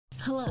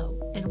Hello,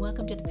 and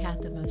welcome to the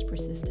Path of Most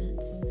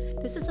Persistence.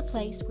 This is a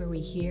place where we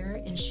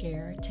hear and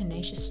share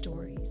tenacious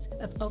stories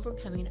of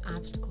overcoming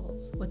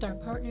obstacles with our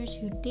partners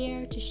who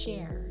dare to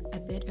share a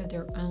bit of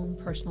their own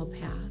personal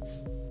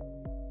paths.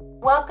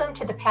 Welcome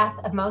to the Path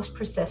of Most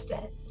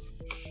Persistence.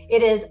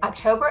 It is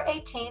October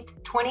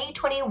 18th,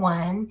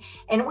 2021,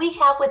 and we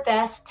have with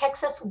us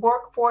Texas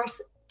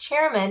Workforce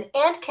Chairman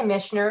and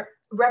Commissioner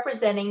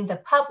representing the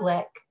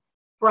public,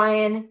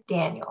 Bryan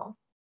Daniel.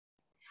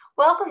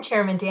 Welcome,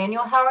 Chairman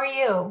Daniel. How are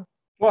you?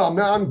 Well,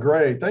 I'm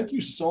great. Thank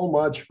you so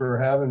much for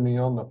having me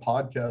on the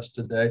podcast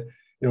today.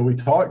 We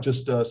talked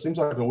just seems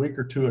like a week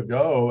or two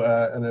ago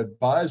at an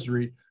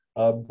advisory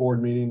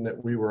board meeting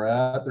that we were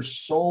at. There's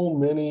so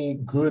many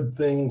good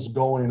things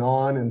going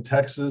on in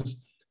Texas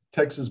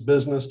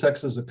business,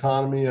 Texas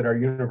economy at our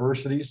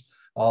universities.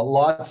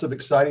 Lots of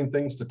exciting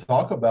things to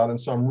talk about. And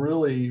so I'm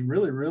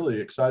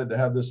really excited to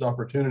have this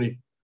opportunity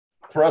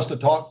for us to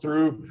talk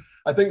through,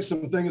 I think,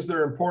 some things that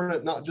are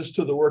important, not just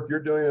to the work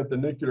you're doing at the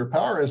Nuclear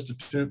Power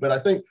Institute, but I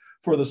think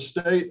for the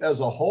state as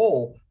a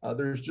whole.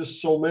 There's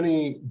just so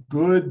many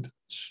good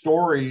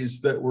stories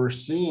that we're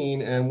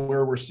seeing and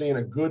where we're seeing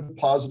a good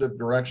positive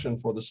direction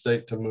for the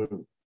state to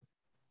move.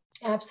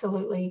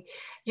 Absolutely.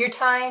 Your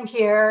time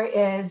here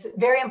is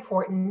very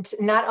important,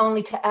 not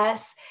only to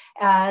us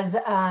as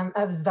an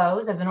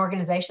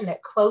organization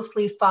that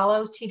closely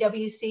follows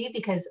TWC,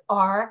 because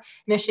our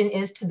mission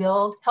is to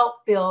help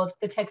build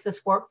the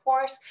Texas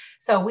workforce.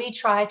 So we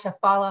try to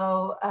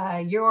follow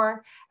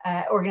your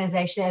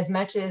organization as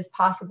much as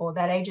possible.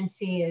 That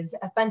agency is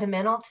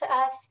fundamental to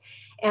us.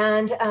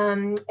 And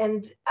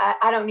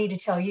I don't need to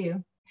tell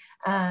you.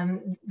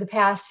 The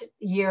past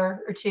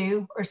year or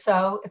two or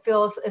so, it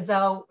feels as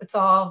though it's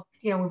all,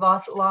 we've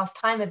also lost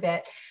time a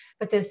bit.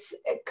 But this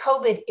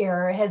COVID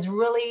era has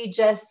really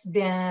just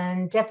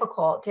been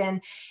difficult.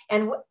 And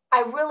I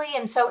really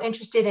am so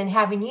interested in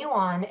having you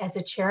on as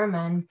a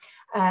chairman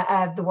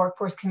of the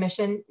Workforce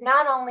Commission,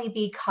 not only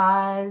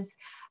because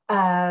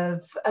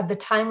of the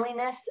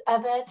timeliness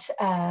of it,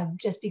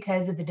 just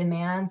because of the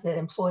demands that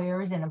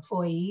employers and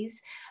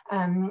employees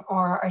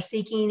are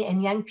seeking,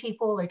 and young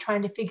people are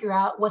trying to figure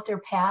out what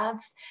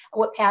paths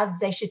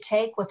they should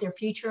take, what their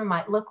future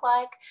might look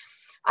like.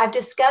 I've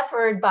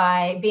discovered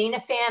by being a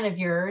fan of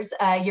yours,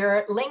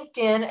 your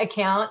LinkedIn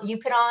account,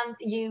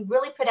 you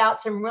really put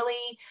out some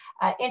really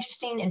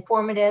interesting,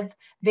 informative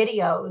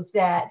videos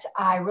that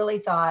I really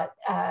thought,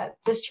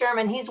 this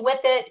chairman, he's with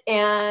it,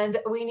 and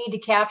we need to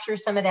capture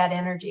some of that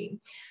energy.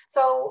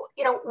 So,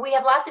 we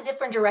have lots of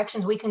different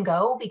directions we can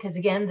go, because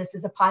again, this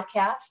is a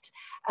podcast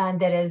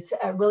that is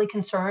really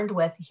concerned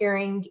with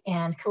hearing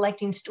and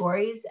collecting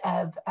stories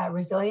of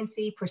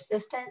resiliency,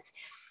 persistence.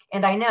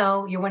 And I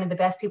know you're one of the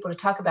best people to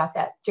talk about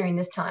that during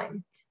this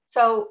time.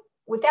 So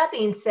with that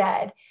being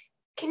said,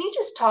 can you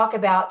just talk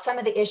about some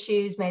of the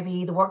issues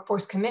maybe the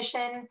Workforce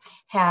Commission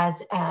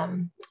has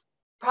overcome,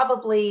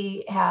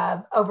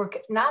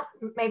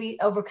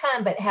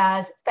 but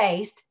has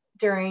faced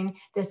during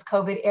this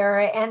COVID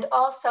era, and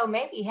also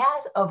maybe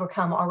has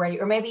overcome already,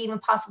 or maybe even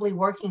possibly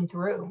working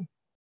through?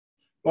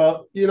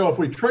 Well, if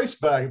we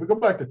go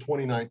back to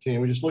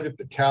 2019, we just look at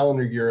the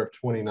calendar year of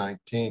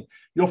 2019,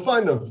 you'll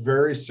find a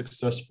very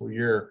successful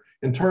year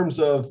in terms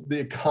of the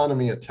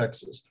economy of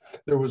Texas.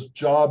 There was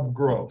job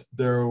growth.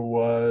 There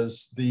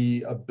was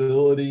the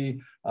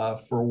ability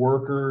for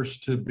workers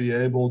to be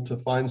able to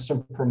find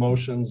some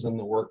promotions in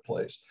the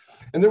workplace.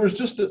 And there was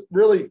just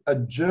really a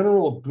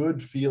general good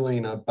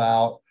feeling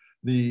about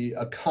the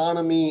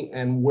economy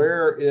and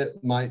where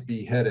it might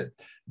be headed.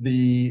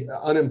 The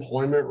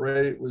unemployment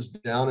rate was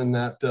down in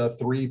that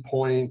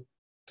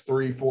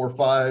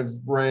 3.345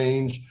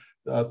 range,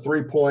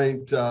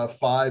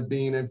 3.5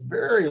 being a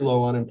very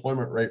low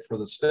unemployment rate for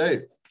the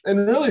state.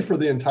 And really for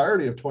the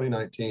entirety of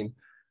 2019,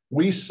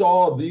 we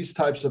saw these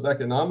types of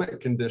economic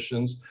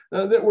conditions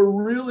that were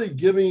really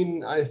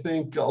giving, I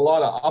think, a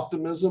lot of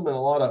optimism and a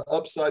lot of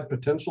upside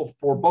potential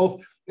for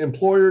both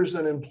employers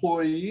and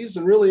employees,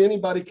 and really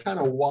anybody kind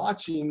of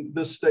watching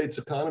this state's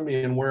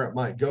economy and where it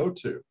might go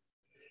to.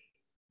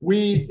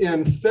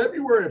 In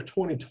February of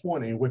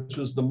 2020, which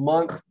was the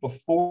month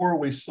before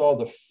we saw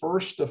the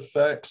first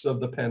effects of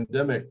the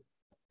pandemic,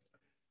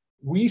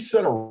 we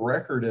set a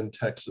record in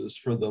Texas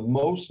for the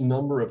most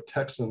number of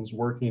Texans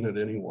working at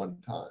any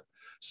one time.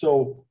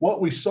 So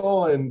what we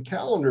saw in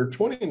calendar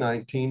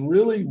 2019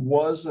 really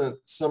wasn't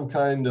some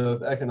kind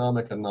of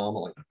economic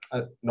anomaly.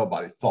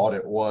 Nobody thought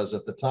it was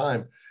at the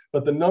time,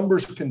 but the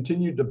numbers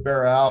continued to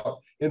bear out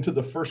into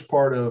the first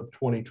part of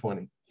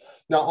 2020.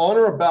 Now, on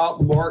or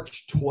about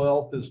March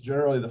 12th is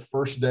generally the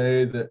first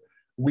day that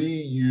we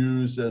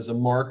use as a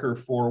marker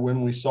for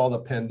when we saw the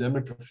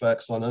pandemic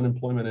effects on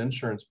unemployment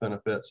insurance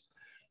benefits.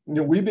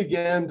 We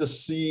began to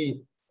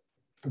see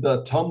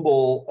the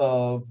tumble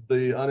of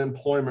the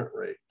unemployment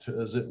rate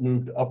as it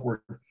moved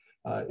upward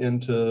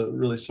into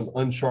really some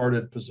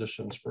uncharted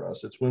positions for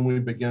us. It's when we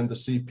began to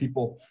see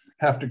people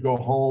have to go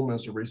home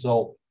as a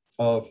result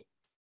of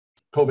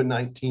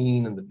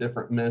COVID-19 and the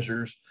different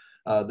measures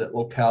that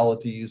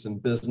localities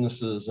and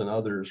businesses and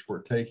others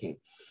were taking.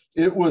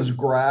 It was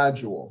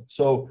gradual.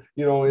 So,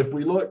 if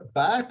we look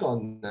back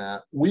on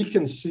that, we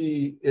can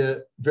see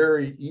it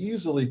very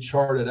easily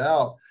charted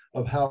out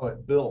of how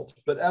it built.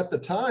 But at the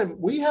time,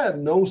 we had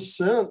no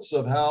sense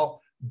of how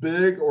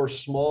big or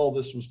small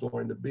this was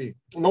going to be.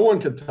 No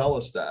one could tell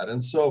us that.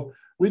 And so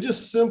we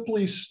just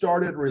simply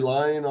started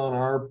relying on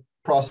our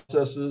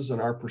processes and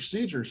our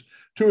procedures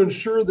to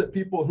ensure that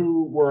people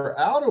who were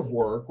out of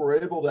work were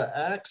able to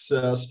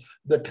access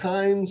the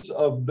kinds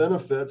of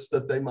benefits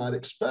that they might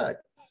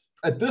expect.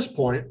 At this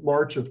point,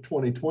 March of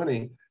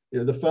 2020,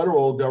 the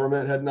federal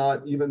government had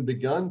not even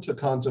begun to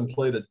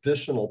contemplate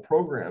additional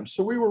programs.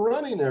 So we were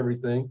running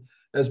everything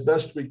as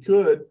best we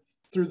could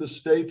through the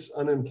state's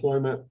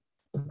unemployment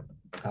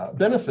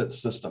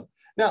benefits system.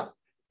 Now,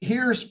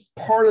 here's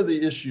part of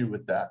the issue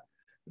with that.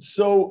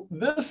 So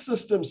this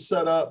system's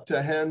set up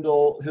to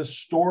handle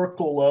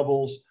historical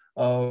levels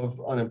of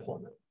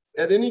unemployment.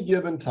 At any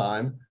given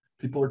time,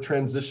 people are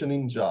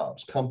transitioning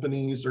jobs,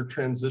 companies are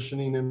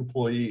transitioning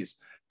employees,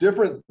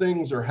 different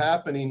things are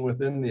happening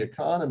within the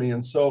economy.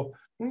 And so,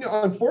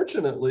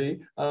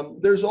 unfortunately,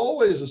 there's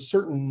always a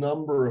certain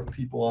number of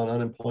people on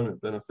unemployment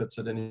benefits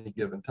at any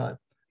given time.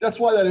 That's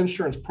why that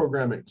insurance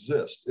program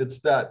exists. It's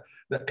that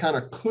kind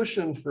of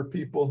cushion for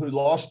people who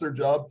lost their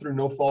job through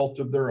no fault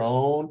of their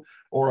own,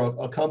 or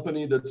a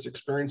company that's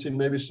experiencing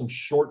maybe some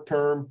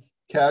short-term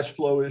cash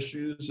flow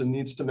issues and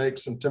needs to make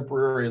some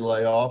temporary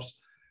layoffs.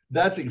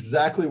 That's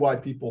exactly why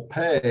people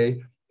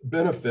pay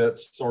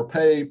benefits or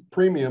pay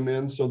premium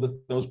in so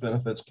that those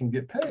benefits can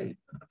get paid.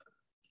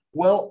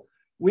 Well,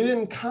 we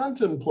didn't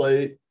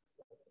contemplate,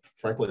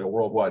 frankly, a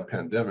worldwide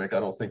pandemic.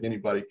 I don't think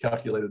anybody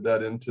calculated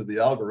that into the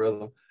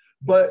algorithm.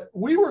 But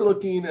we were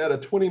looking at a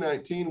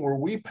 2019 where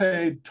we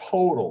paid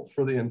total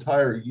for the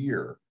entire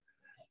year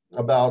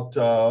about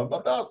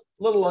a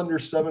little under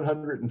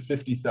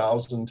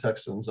 750,000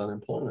 Texans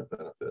unemployment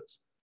benefits.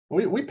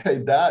 We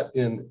paid that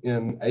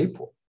in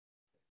April.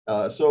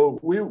 So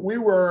we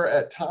were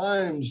at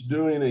times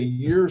doing a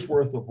year's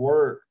worth of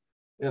work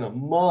in a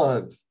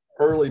month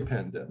early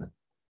pandemic.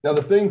 Now,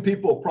 the thing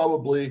people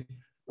probably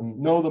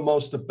know the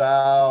most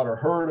about or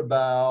heard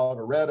about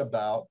or read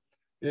about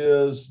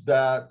is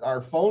that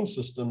our phone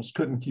systems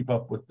couldn't keep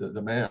up with the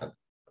demand.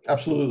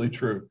 Absolutely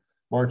true.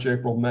 March,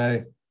 April,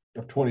 May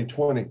of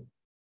 2020,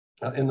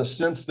 in the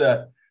sense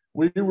that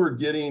we were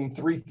getting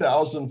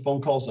 3,000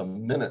 phone calls a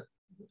minute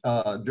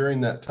during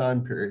that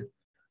time period.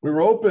 We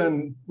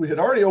had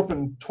already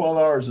opened 12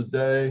 hours a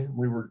day.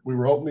 We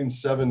were opening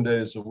 7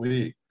 days a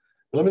week.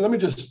 But let me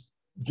just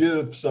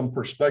give some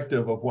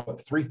perspective of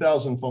what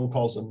 3,000 phone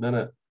calls a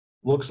minute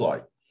looks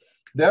like.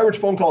 The average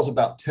phone call is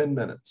about 10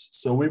 minutes.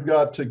 So we've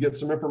got to get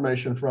some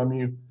information from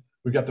you.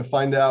 We've got to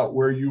find out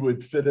where you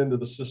would fit into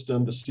the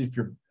system to see if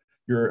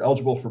you're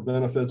eligible for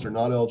benefits or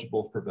not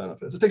eligible for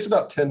benefits. It takes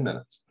about 10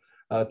 minutes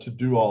to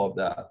do all of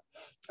that.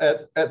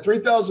 At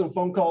 3,000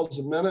 phone calls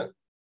a minute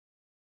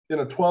in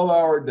a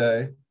 12-hour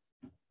day,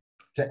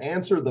 to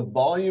answer the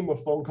volume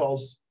of phone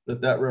calls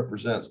that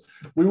represents,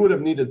 we would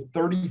have needed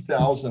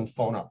 30,000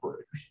 phone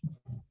operators.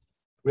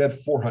 We had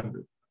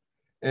 400.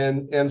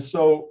 And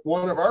so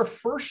one of our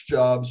first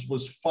jobs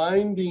was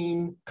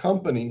finding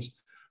companies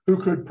who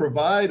could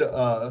provide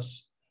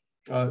us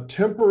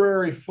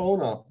temporary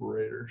phone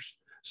operators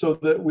so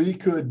that we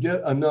could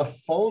get enough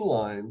phone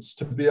lines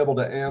to be able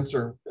to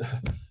answer,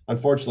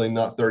 unfortunately,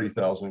 not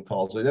 30,000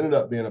 calls. It ended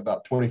up being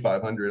about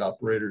 2,500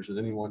 operators at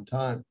any one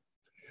time.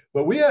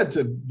 But we had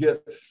to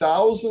get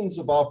thousands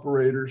of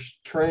operators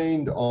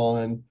trained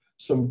on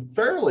some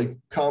fairly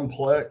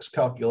complex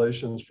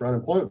calculations for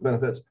unemployment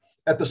benefits.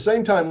 At the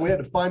same time, we had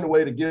to find a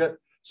way to get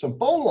some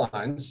phone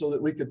lines so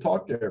that we could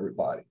talk to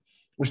everybody.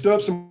 We stood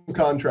up some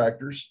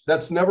contractors.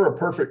 That's never a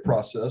perfect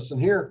process.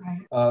 And here,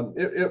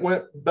 it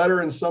went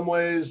better in some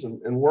ways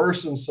and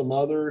worse in some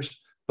others.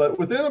 But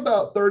within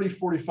about 30,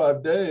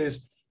 45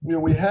 days,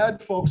 we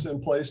had folks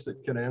in place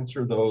that could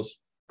answer those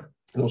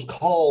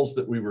calls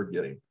that we were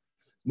getting.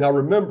 Now,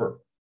 remember,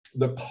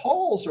 the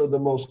calls are the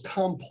most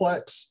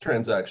complex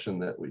transaction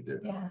that we do.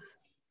 Yes.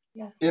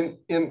 Yes.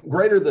 In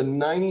greater than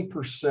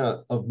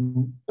 90% of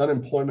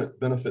unemployment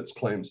benefits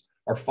claims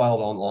are filed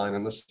online,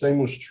 and the same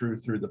was true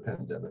through the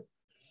pandemic.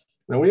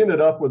 Now, we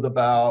ended up with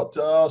about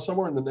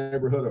somewhere in the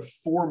neighborhood of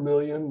 4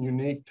 million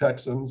unique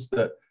Texans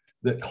that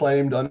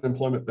claimed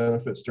unemployment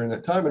benefits during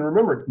that time. And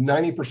remember,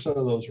 90%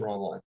 of those are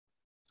online.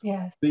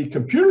 Yes. The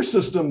computer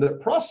system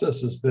that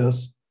processes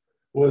this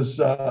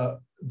was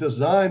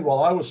designed while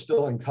I was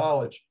still in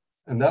college.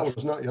 And that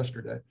was not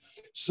yesterday.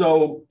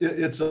 So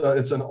it's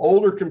an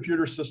older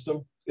computer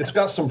system. It's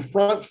got some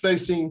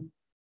front-facing,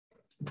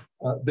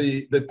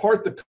 the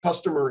part the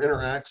customer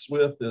interacts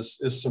with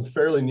is some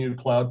fairly new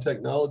cloud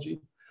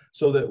technology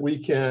so that we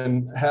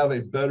can have a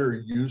better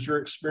user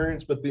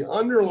experience. But the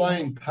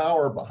underlying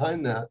power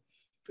behind that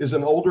is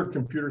an older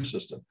computer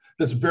system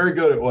that's very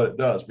good at what it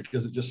does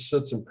because it just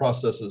sits and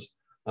processes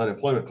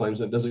unemployment claims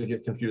and it doesn't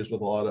get confused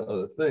with a lot of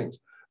other things.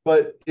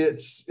 But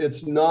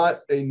it's not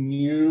a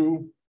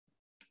new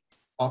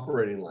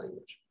operating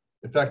language.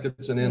 In fact,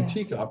 it's an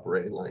antique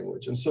operating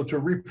language. And so to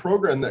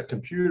reprogram that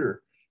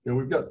computer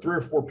we've got 3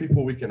 or 4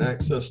 people we can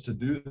access to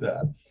do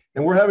that.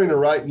 And we're having to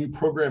write new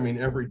programming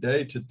every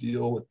day to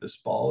deal with this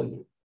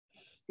volume.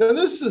 Now,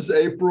 this is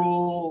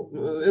April,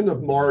 end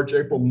of March,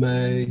 April,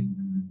 May,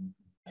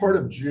 part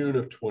of June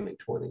of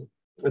 2020.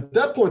 At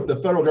that point, the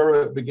federal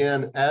government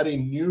began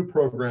adding new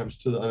programs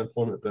to the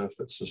unemployment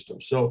benefits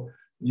system. So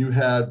you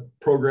had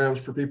programs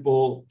for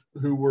people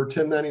who were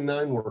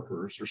 1099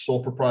 workers or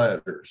sole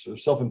proprietors or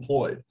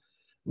self-employed.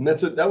 And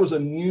that was a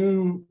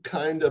new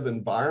kind of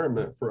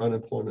environment for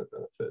unemployment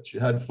benefits.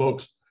 You had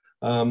folks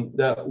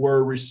that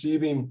were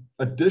receiving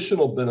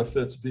additional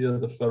benefits via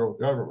the federal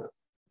government.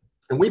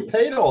 And we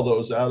paid all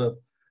those out of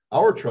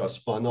our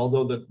trust fund,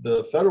 although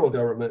the federal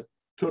government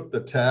took the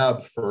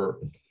tab for,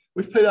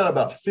 we've paid out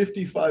about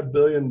 $55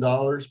 billion,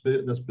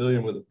 that's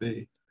billion with a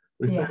B.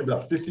 We've paid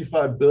about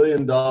 $55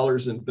 billion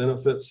in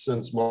benefits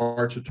since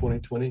March of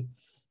 2020.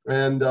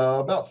 And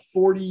about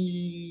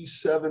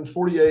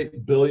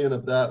 48 billion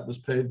of that was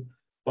paid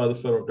by the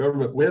federal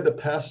government. We had to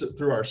pass it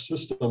through our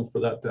system for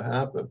that to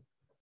happen.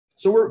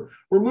 So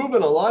we're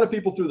moving a lot of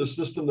people through the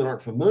system that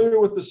aren't familiar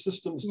with the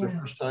system. It's their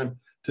first time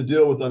to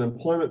deal with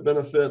unemployment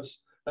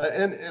benefits.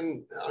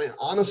 And I mean,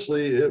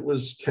 honestly, it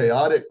was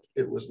chaotic.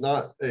 It was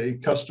not a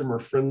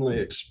customer-friendly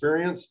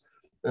experience.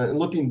 And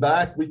looking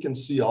back, we can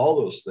see all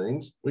those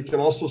things. We can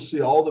also see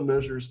all the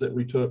measures that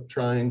we took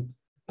trying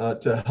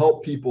to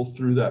help people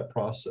through that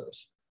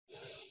process.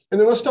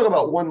 And then let's talk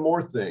about one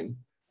more thing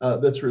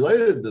that's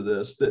related to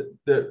this,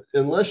 that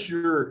unless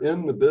you're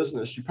in the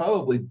business, you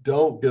probably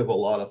don't give a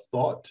lot of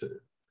thought to.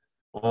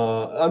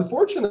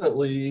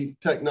 Unfortunately,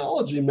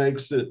 technology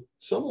makes it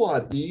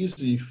somewhat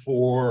easy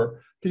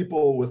for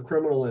people with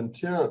criminal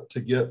intent to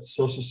get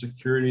Social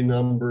Security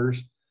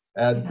numbers,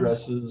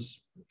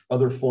 addresses,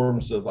 other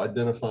forms of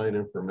identifying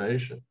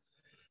information.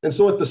 And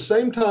so at the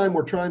same time,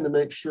 we're trying to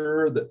make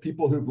sure that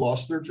people who've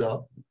lost their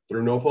job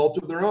through no fault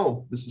of their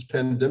own, this is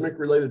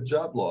pandemic-related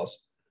job loss,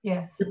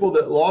 people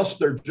that lost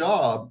their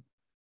job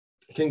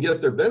can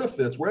get their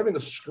benefits. We're having to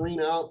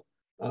screen out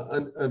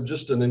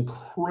just an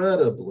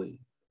incredibly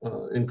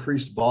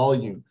increased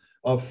volume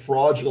of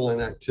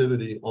fraudulent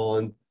activity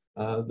on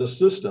the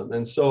system.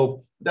 And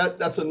so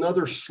that's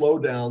another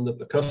slowdown that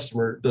the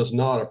customer does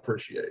not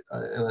appreciate.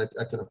 And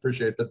I can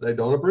appreciate that they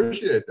don't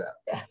appreciate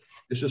that.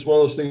 It's just one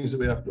of those things that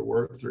we have to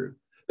work through.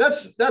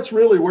 That's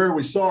really where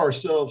we saw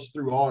ourselves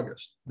through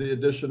August, the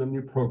addition of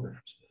new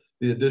programs,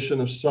 the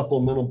addition of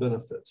supplemental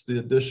benefits, the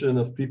addition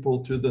of people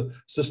to the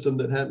system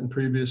that hadn't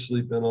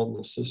previously been on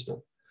the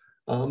system.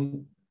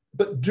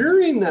 But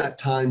during that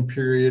time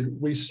period,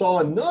 we saw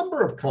a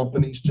number of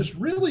companies just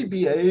really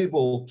be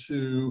able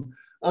to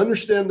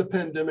understand the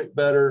pandemic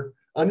better,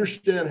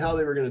 understand how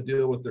they were going to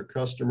deal with their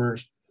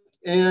customers.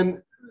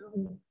 And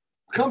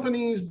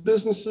companies,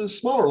 businesses,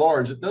 small or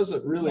large, it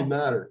doesn't really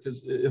matter,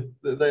 because if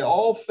they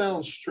all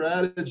found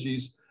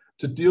strategies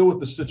to deal with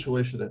the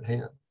situation at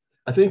hand.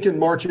 I think in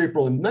March,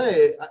 April, and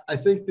May, I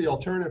think the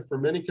alternative for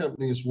many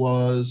companies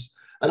was,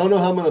 I don't know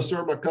how I'm going to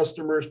serve my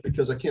customers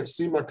because I can't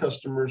see my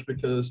customers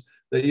because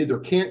they either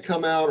can't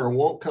come out or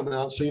won't come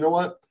out. So you know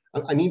what?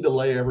 I need to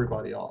lay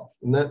everybody off.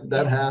 And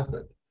that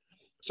happened.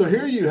 So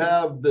here you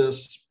have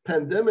this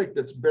pandemic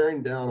that's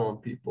bearing down on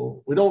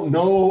people. We don't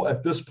know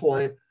at this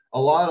point a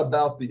lot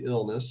about the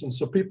illness. And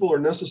so people are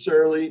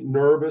necessarily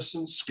nervous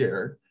and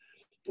scared.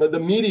 The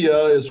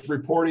media is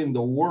reporting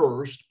the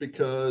worst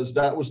because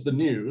that was the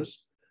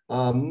news.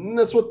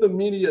 That's what the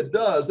media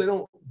does. They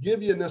don't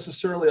give you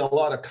necessarily a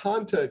lot of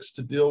context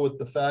to deal with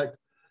the fact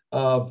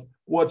of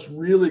what's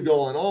really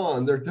going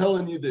on. They're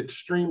telling you the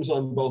extremes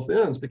on both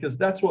ends because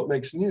that's what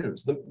makes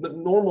news. The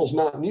normal's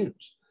not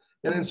news.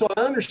 And so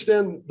I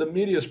understand the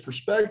media's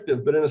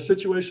perspective, but in a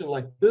situation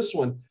like this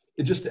one,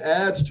 it just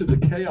adds to the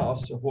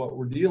chaos of what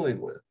we're dealing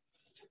with.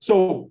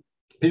 So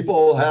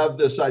people have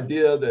this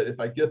idea that if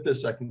I get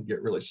this, I can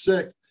get really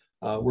sick.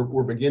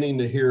 We're beginning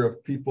to hear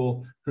of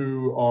people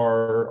who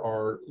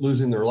are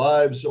losing their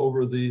lives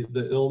over the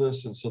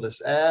illness. And so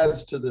this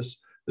adds to this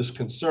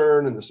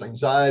concern and this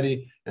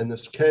anxiety and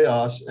this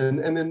chaos.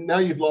 And then now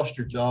you've lost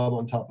your job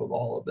on top of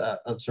all of that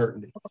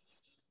uncertainty.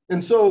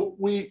 And so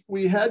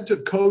we had to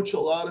coach a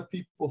lot of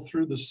people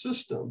through the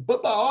system.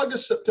 But by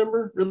August,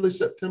 September,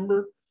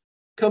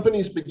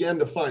 companies began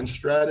to find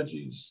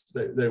strategies.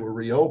 They were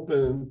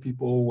reopened.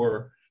 People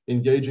were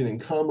engaging in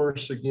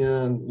commerce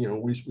again. You know,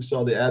 we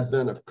saw the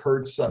advent of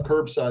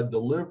curbside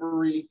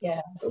delivery.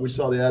 We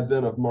saw the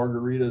advent of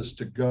margaritas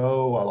to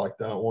go. I like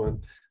that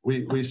one.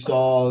 We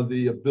saw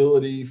the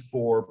ability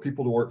for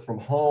people to work from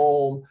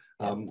home.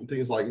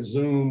 Things like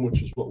Zoom,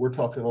 which is what we're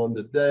talking on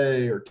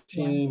today, or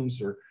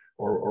Teams, or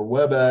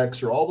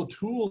WebEx, or all the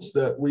tools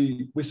that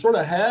we sort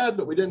of had,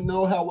 but we didn't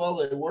know how well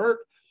they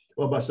worked.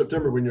 Well, by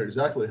September, we knew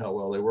exactly how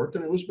well they worked,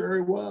 and it was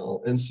very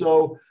well. And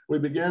so we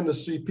began to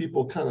see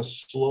people kind of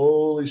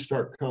slowly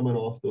start coming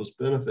off those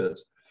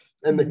benefits.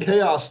 And the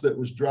chaos that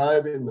was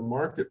driving the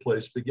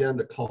marketplace began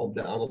to calm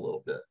down a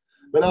little bit.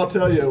 But I'll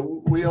tell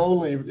you,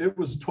 it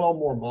was 12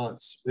 more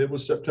months. It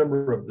was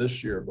September of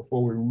this year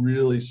before we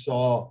really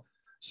saw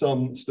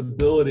some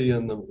stability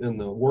in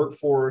the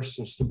workforce,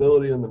 some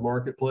stability in the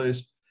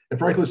marketplace. and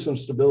frankly, some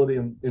stability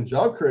in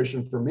job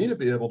creation for me to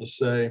be able to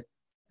say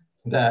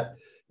that,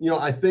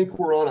 I think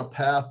we're on a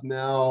path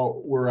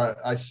now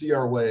where I see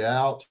our way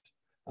out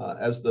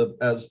as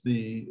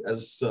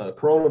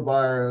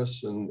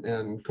coronavirus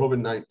and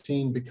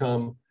COVID-19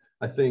 become,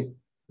 I think,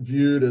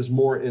 viewed as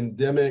more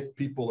endemic.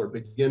 People are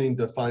beginning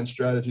to find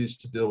strategies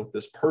to deal with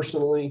this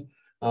personally.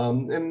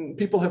 And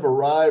people have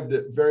arrived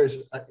at various,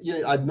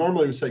 I'd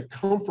normally would say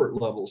comfort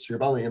levels here. I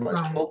don't think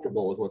anybody's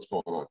comfortable with what's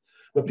going on.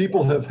 But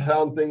people have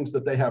found things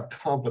that they have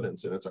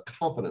confidence in. It's a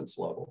confidence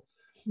level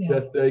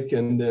that they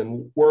can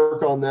then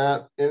work on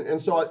that.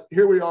 And so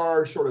here we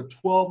are sort of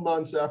 12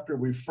 months after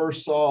we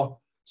first saw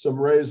some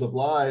rays of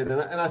light.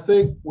 And I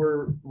think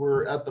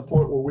we're at the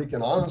point where we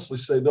can honestly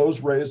say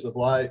those rays of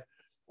light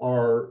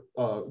are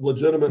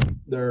legitimate.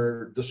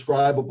 They're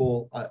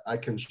describable. I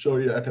can show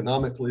you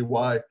economically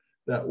why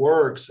that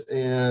works.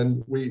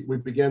 And we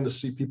began to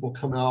see people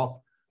come off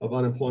of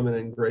unemployment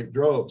in great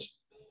droves.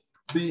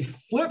 The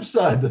flip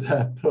side to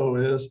that, though,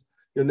 is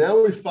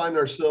now we find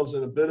ourselves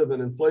in a bit of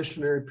an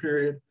inflationary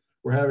period.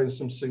 We're having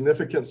some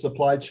significant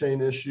supply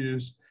chain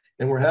issues,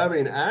 and we're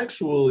having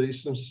actually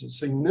some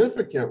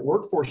significant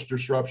workforce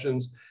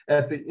disruptions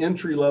at the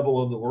entry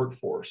level of the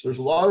workforce. There's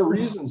a lot of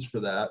reasons for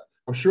that.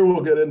 I'm sure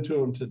we'll get into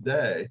them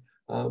today.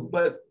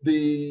 But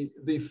the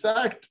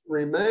fact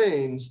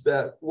remains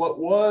that what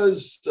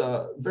was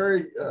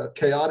very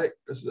chaotic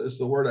is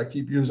the word I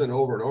keep using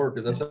over and over,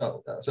 because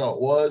that's how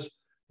it was.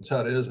 That's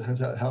how it is, and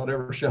how it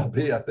ever shall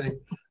be, I think,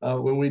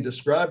 when we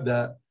describe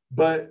that.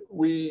 But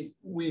we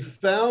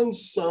found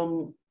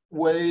some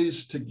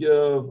ways to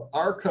give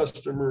our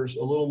customers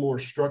a little more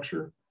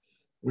structure.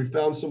 We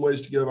found some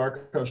ways to give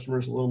our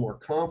customers a little more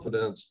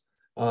confidence.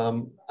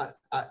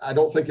 I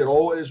don't think it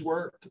always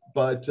worked,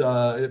 but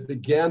it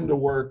began to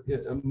work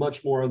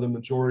much more of the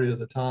majority of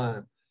the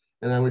time.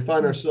 And then we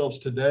find ourselves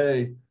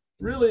today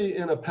really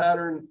in a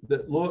pattern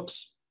that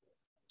looks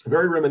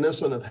very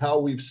reminiscent of how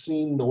we've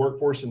seen the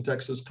workforce in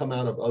Texas come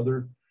out of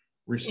other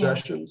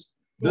recessions.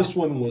 This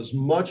one was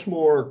much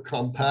more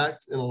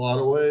compact in a lot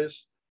of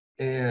ways,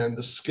 and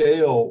the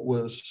scale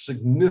was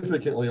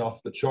significantly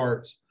off the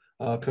charts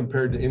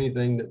compared to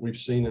anything that we've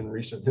seen in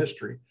recent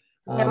history.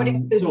 So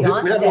we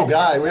have no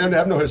guide. We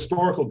have no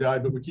historical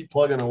guide, but we keep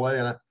plugging away,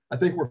 and I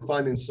think we're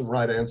finding some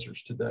right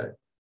answers today.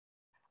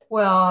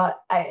 Well,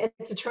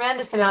 it's a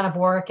tremendous amount of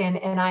work,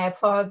 and I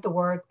applaud the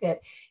work that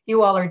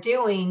you all are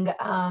doing.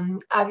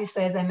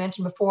 Obviously, as I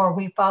mentioned before,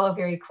 we follow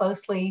very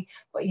closely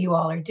what you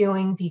all are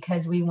doing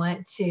because we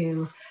want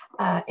to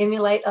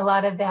emulate a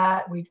lot of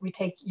that. We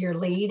take your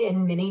lead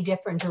in many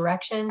different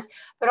directions,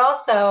 but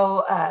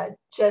also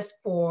just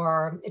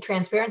for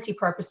transparency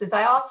purposes,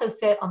 I also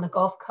sit on the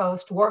Gulf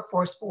Coast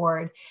Workforce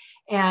Board.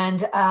 And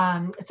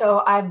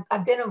so I've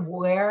been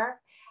aware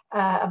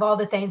of all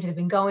the things that have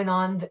been going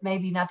on that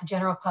maybe not the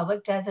general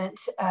public doesn't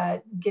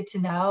get to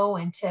know,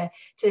 and to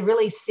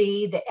really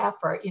see the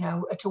effort,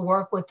 to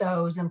work with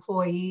those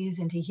employees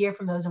and to hear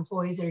from those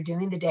employees that are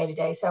doing the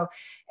day-to-day. So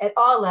at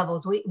all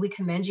levels, we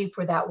commend you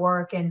for that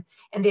work and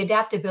the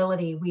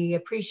adaptability we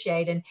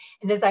appreciate. And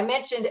as I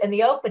mentioned in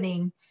the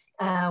opening,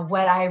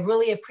 what I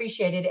really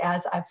appreciated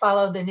as I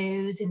followed the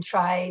news and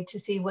tried to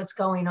see what's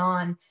going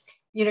on,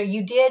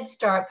 you did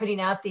start putting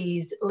out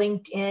these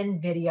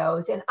LinkedIn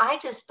videos, and I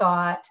just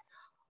thought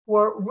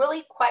were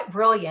really quite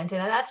brilliant. And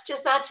that's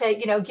just not to,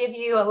 give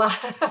you a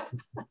lot of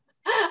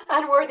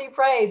unworthy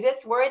praise.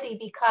 It's worthy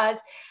because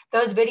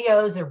those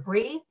videos are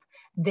brief,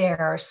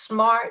 they're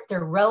smart,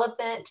 they're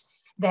relevant.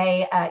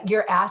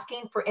 You're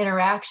asking for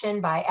interaction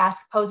by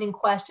posing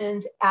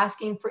questions,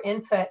 asking for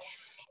input.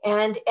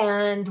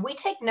 And we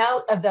take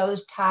note of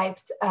those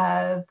types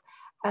of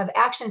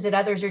actions that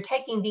others are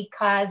taking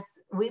because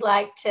we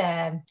like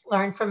to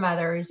learn from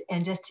others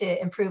and just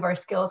to improve our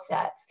skill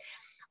sets.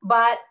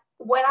 But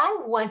what I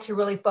want to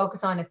really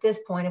focus on at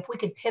this point, if we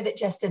could pivot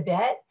just a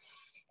bit,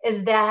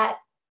 is that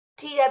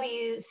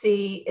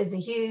TWC is a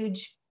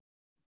huge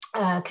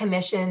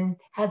commission,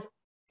 has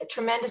a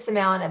tremendous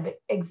amount of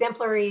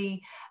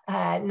exemplary,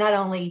 not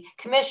only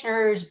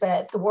commissioners,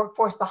 but the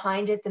workforce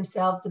behind it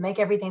themselves to make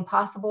everything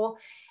possible.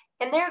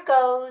 And there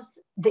goes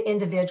the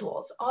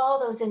individuals, all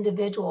those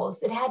individuals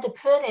that had to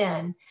put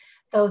in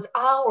those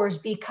hours,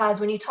 because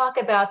when you talk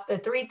about the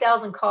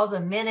 3,000 calls a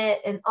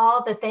minute and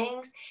all the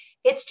things,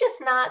 it's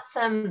just not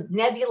some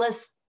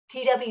nebulous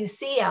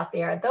TWC out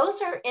there.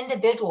 Those are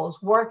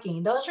individuals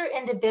working. Those are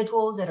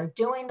individuals that are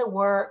doing the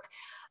work,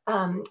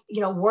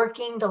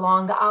 working the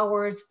long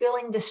hours,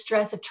 feeling the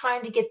stress of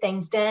trying to get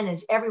things done,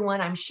 as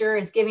everyone, I'm sure,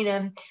 is giving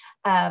them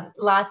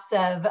lots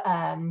of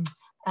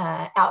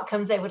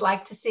outcomes they would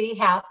like to see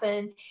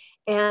happen.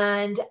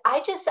 And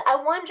I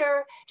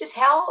wonder just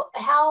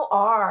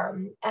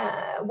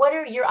what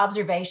are your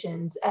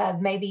observations of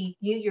maybe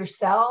you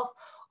yourself,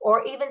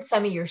 or even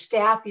some of your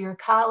staff, your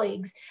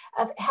colleagues,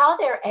 of how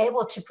they're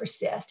able to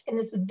persist? And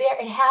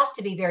it has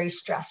to be very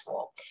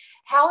stressful.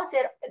 How is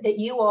it that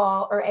you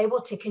all are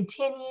able to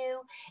continue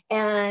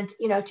and,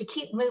 to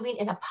keep moving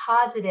in a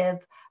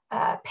positive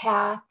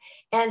path,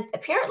 and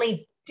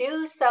apparently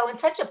do so in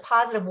such a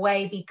positive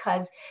way,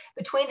 because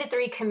between the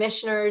three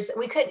commissioners,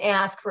 we couldn't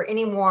ask for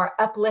any more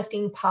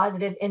uplifting,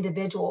 positive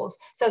individuals.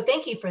 So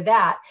thank you for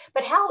that.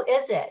 But how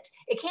is it?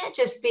 It can't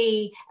just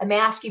be a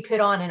mask you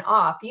put on and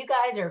off. You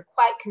guys are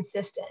quite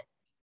consistent.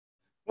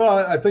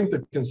 Well, I think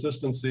the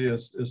consistency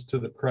is to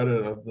the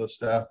credit of the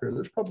staff here.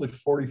 There's probably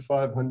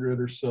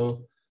 4,500 or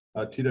so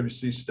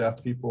TWC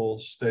staff people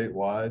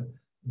statewide.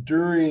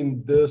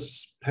 During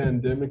this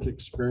pandemic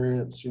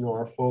experience,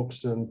 our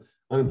folks in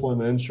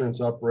unemployment insurance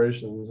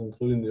operations,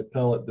 including the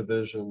appellate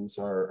divisions,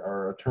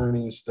 our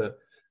attorneys that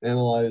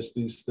analyze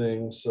these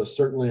things,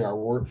 certainly our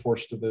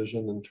workforce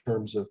division in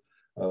terms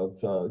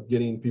of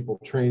getting people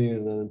training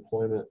in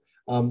unemployment.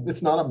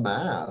 It's not a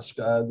mask.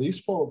 These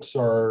folks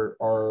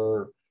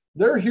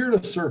they're here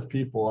to serve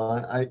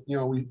people.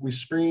 We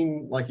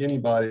screen like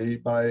anybody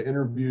by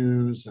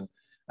interviews and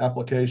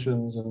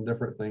applications and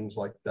different things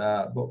like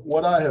that. But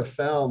what I have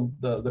found,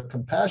 the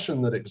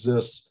compassion that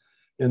exists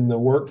in the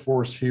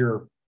workforce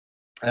here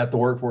at the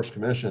Workforce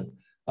Commission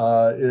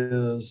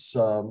is,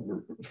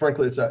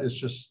 frankly, it's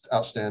just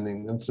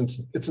outstanding. And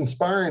since it's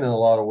inspiring in a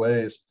lot of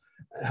ways,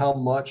 how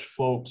much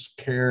folks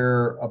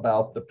care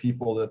about the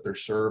people that they're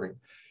serving.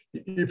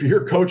 If you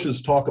hear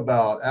coaches talk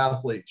about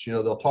athletes,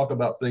 they'll talk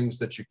about things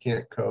that you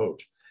can't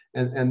coach.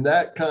 And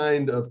that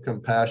kind of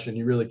compassion,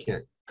 you really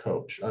can't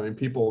coach. I mean,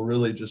 people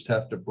really just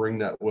have to bring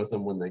that with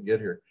them when they get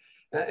here.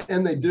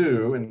 And they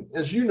do. And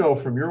as you know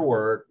from your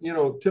work,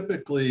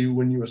 typically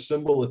when you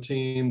assemble a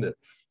team that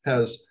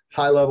has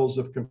high levels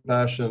of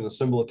compassion,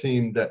 assemble a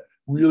team that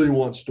really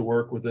wants to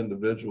work with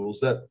individuals,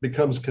 that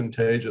becomes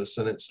contagious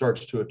and it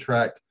starts to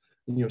attract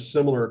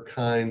similar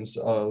kinds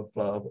of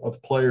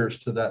players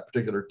to that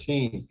particular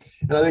team.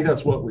 And I think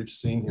that's what we've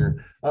seen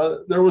here.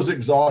 There was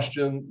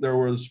exhaustion, there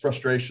was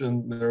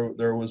frustration,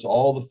 there was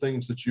all the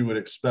things that you would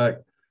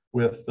expect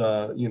with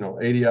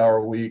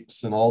 80-hour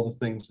weeks and all the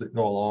things that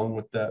go along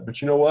with that.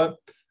 But you know what?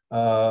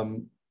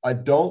 I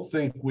don't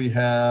think we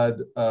had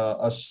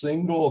a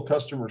single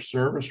customer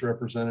service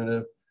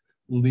representative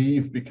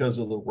leave because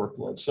of the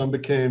workload. Some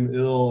became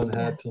ill and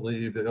had to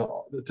leave,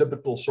 the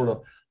typical sort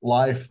of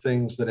life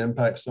things that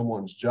impact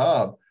someone's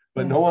job,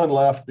 but no one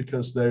left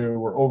because they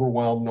were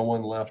overwhelmed. No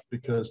one left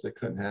because they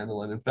couldn't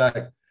handle it. In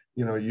fact,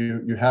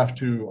 you have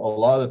to, a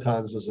lot of the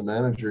times as a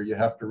manager, you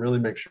have to really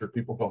make sure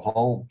people go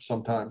home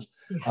sometimes.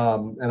 Yes.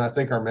 And I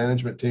think our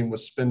management team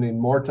was spending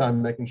more time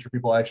making sure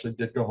people actually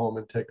did go home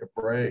and take a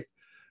break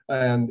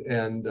and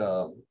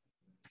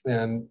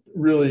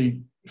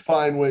really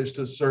find ways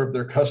to serve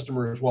their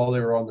customers while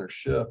they were on their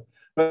shift.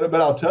 But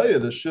I'll tell you,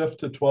 the shift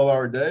to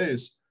 12-hour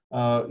days,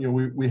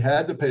 we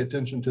had to pay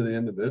attention to the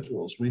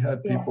individuals. We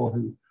had people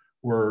who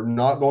were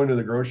not going to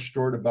the grocery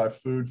store to buy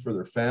food for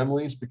their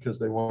families because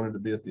they wanted to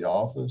be at the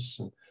office.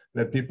 And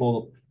we had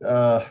people,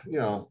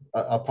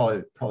 I'll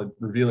probably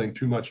revealing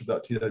too much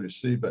about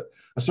TWC, but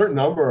a certain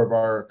number of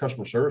our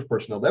customer service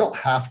personnel, they don't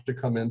have to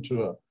come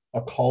into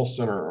a call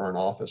center or an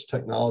office.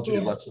 Technology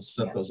lets us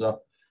set those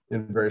up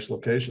in various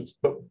locations,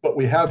 but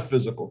we have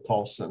physical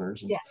call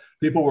centers, and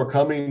people were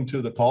coming to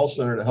the call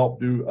center to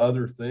help do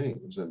other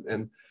things.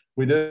 And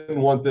we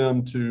didn't want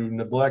them to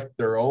neglect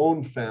their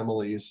own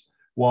families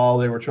while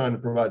they were trying to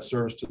provide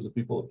service to the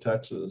people of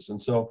Texas. And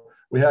so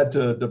we had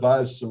to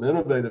devise some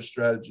innovative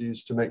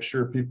strategies to make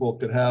sure people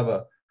could have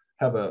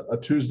a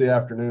Tuesday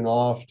afternoon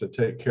off to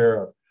take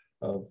care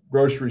of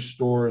grocery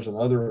stores and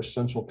other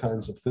essential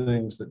kinds of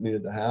things that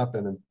needed to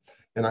happen.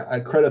 And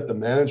I credit the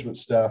management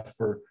staff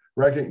for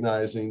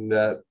recognizing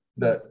that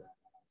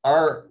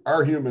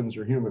our humans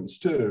are humans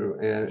too.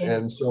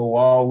 And so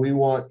while we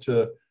want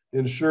to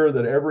ensure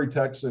that every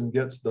Texan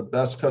gets the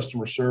best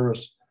customer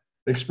service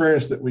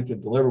experience that we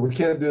could deliver, we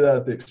can't do that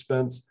at the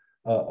expense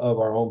of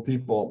our own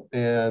people.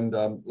 And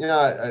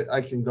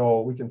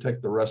we can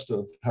take the rest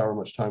of however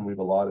much time we've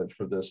allotted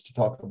for this to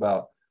talk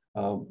about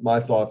my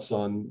thoughts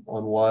on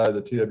why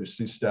the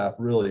TWC staff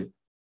really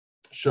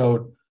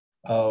showed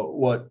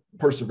what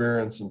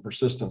perseverance and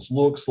persistence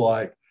looks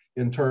like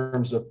in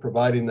terms of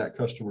providing that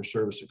customer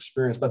service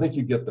experience. But I think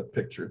you get the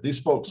picture. These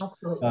folks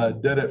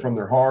did it from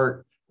their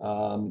heart.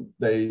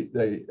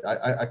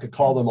 I could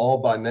call them all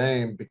by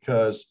name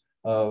because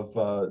of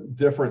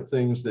different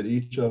things that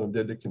each of them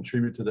did to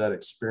contribute to that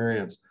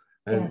experience.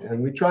 And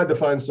we tried to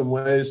find some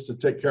ways to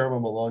take care of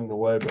them along the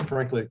way, but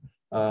frankly,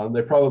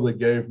 they probably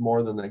gave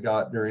more than they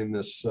got during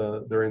this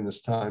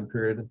time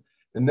period.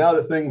 And now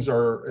that things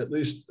are at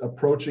least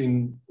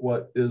approaching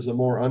what is a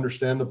more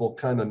understandable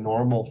kind of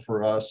normal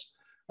for us,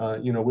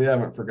 we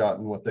haven't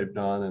forgotten what they've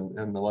done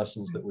and the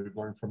lessons that we've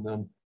learned from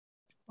them.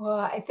 Well,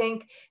 I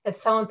think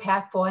that's so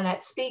impactful, and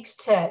that speaks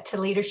to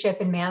leadership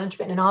and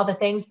management and all the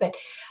things, but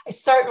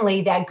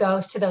certainly that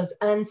goes to those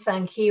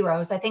unsung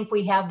heroes. I think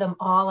we have them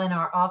all in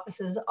our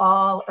offices,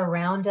 all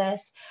around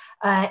us,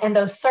 and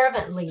those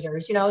servant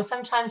leaders.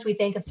 Sometimes we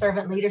think of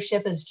servant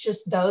leadership as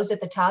just those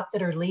at the top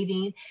that are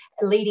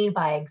leading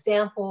by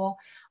example,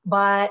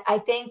 but I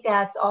think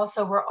that's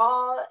also, we're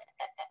all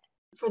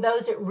for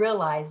those that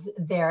realize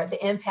the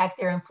impact,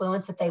 their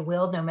influence that they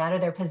wield, no matter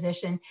their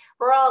position.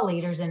 We're all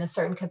leaders in a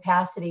certain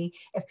capacity.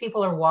 If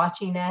people are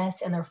watching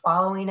us and they're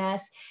following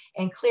us,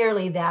 and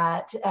clearly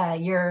that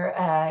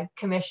your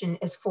commission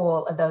is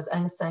full of those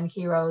unsung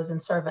heroes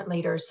and servant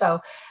leaders. So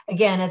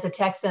again, as a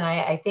Texan,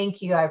 I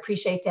thank you. I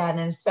appreciate that.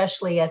 And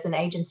especially as an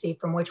agency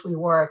from which we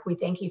work, we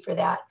thank you for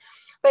that.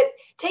 But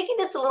taking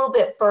this a little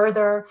bit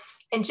further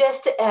and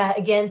just,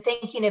 again,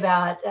 thinking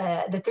about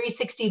the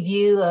 360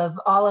 view of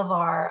all of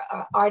our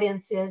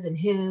audiences and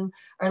who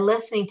are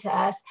listening to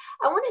us,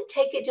 I want to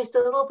take it just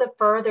a little bit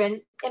further.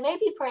 And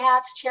maybe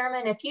perhaps,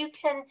 Chairman, if you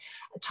can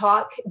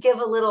give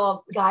a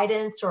little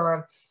guidance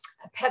or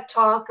a pep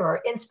talk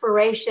or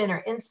inspiration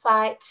or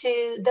insight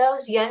to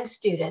those young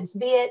students,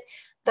 be it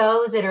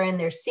those that are in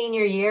their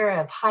senior year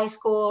of high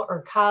school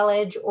or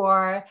college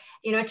or,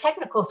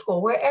 technical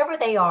school, wherever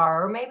they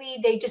are, or maybe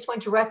they just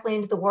went directly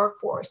into the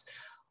workforce.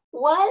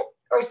 What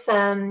are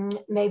some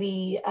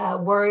maybe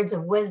words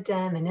of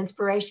wisdom and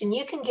inspiration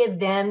you can give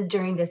them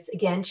during this,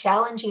 again,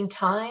 challenging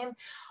time?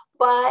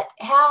 But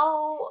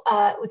how,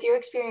 with your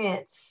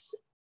experience,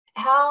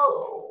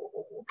 what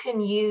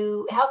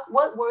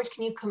words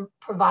can you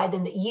provide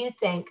them that you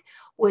think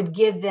would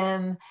give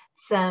them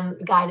some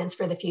guidance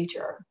for the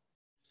future?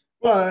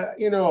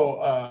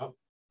 Well,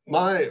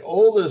 my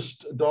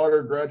oldest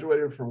daughter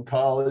graduated from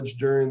college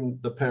during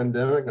the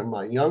pandemic, and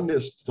my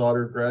youngest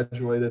daughter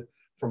graduated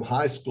from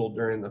high school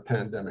during the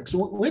pandemic.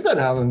 So we've been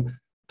having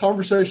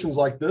conversations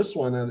like this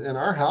one in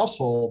our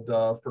household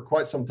for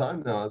quite some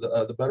time now,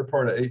 the better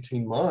part of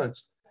 18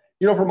 months.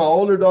 For my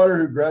older daughter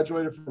who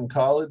graduated from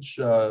college,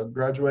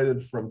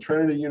 graduated from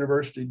Trinity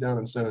University down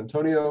in San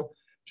Antonio.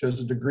 She has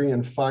a degree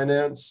in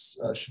finance.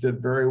 She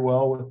did very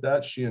well with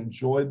that. She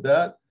enjoyed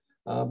that.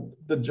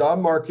 The job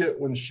market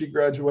when she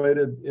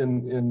graduated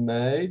in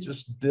May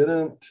just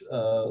didn't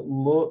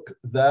look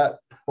that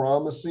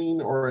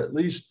promising, or at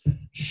least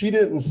she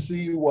didn't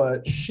see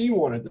what she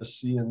wanted to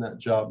see in that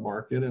job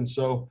market. And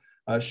so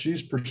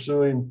she's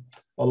pursuing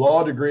a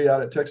law degree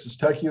out at Texas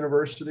Tech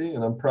University,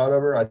 and I'm proud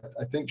of her.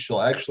 I think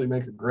she'll actually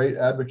make a great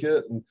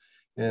advocate,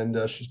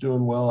 and she's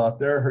doing well out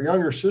there. Her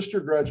younger sister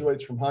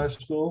graduates from high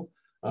school,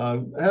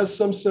 has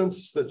some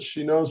sense that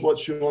she knows what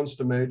she wants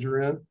to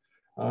major in.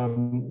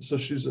 So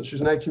she's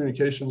an ag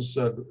communications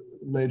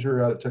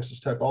major out at Texas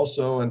Tech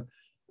also, and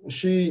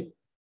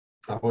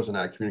I was an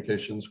ag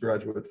communications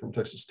graduate from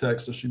Texas Tech,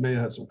 so she may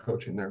have had some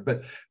coaching there,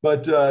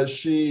 but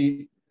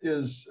she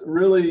is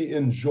really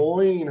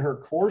enjoying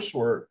her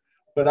coursework.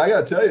 But I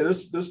got to tell you,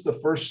 this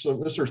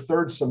is her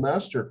third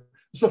semester.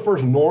 This is the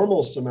first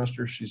normal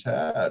semester she's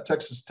had.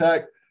 Texas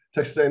Tech,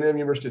 Texas A&M,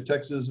 University of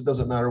Texas, it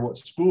doesn't matter what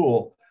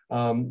school.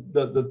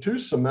 The two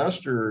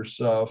semesters,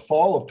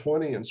 fall of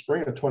 20 and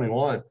spring of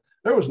 21,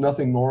 there was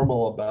nothing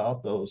normal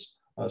about those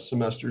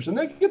semesters. And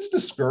that gets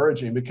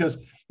discouraging because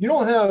you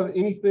don't have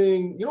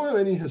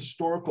any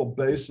historical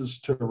basis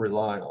to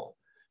rely on.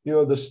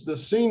 The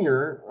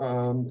senior,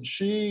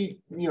 she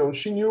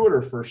knew what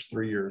her first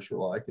 3 years were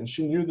like, and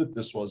she knew that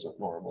this wasn't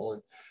normal.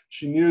 And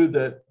she knew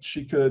that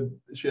she had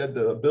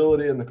the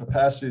ability and the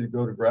capacity to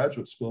go to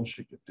graduate school, and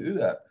she could do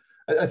that.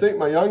 I think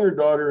my younger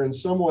daughter in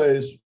some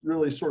ways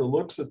really sort of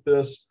looks at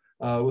this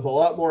with a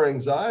lot more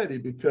anxiety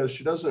because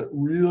she doesn't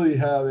really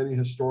have any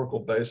historical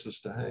basis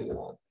to hang it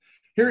on.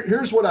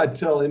 Here's what I'd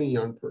tell any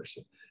young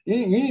person.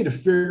 You need to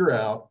figure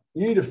out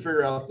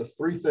the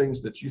three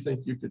things that you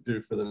think you could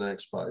do for the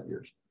next 5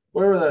 years,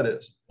 whatever that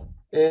is,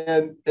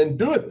 and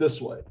do it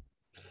this way.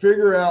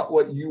 Figure out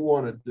what you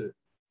want to do.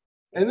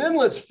 And then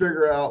let's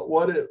figure out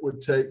what it would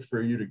take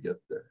for you to get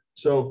there.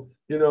 So,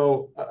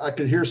 I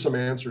could hear some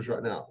answers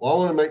right now. Well, I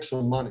want to make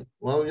some money.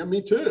 Well, yeah,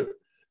 me too.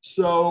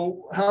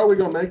 So how are we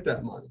going to make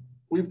that money?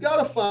 We've got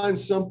to find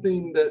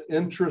something that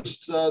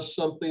interests us,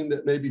 something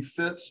that maybe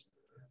fits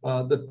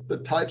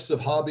the types of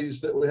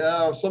hobbies that we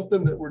have,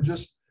 something that we're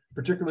just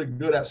particularly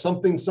good at,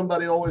 something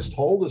somebody always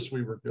told us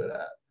we were good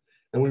at.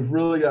 And we've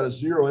really got to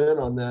zero in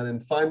on that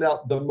and find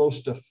out the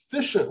most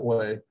efficient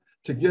way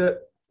to get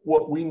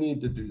what we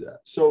need to do that.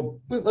 So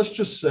let's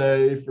just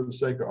say, for the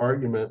sake of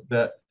argument,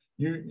 that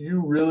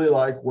you really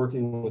like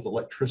working with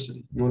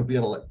electricity. You want to be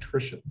an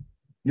electrician.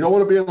 You don't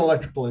want to be an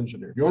electrical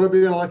engineer. If you want to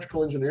be an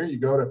electrical engineer, you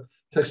go to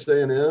Texas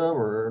A&M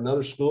or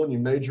another school and you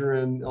major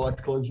in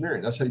electrical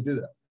engineering. That's how you do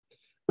that.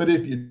 But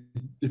if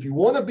you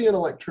want to be an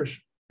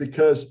electrician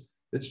because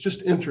it's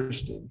just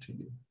interesting to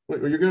you,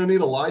 you're going to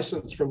need a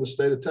license from the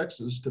state of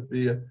Texas to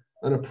be an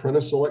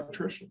apprentice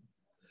electrician.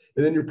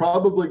 And then you're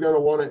probably going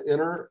to want to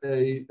enter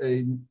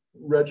a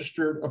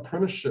registered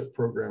apprenticeship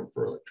program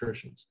for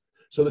electricians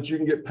so that you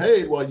can get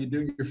paid while you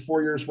do your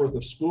 4 years worth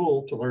of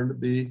school to learn to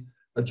be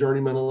a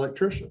journeyman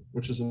electrician,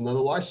 which is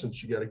another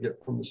license you got to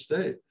get from the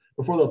state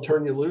before they'll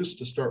turn you loose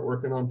to start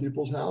working on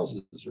people's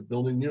houses or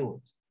building new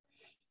ones.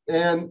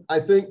 And I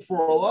think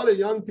for a lot of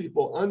young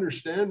people,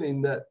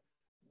 understanding that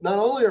not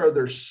only are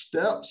there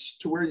steps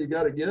to where you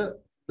got to get,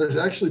 there's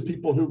actually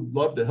people who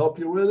love to help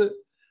you with it.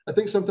 I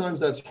think sometimes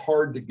that's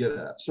hard to get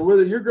at. So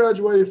whether you're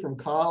graduating from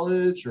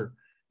college or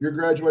you're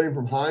graduating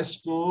from high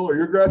school or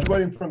you're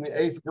graduating from the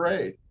 8th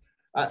grade,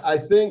 I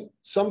think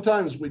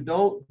sometimes we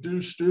don't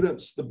do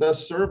students the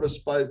best service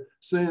by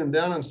sitting them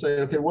down and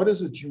saying, okay, what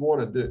is it you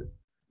want to do?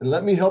 And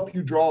let me help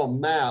you draw a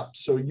map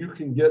so you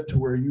can get to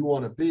where you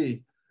want to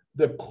be.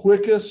 The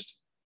quickest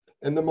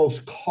and the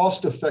most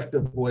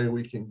cost-effective way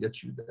we can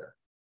get you there.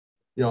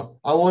 You know,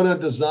 I want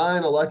to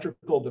design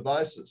electrical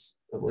devices.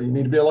 Well, you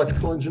need to be an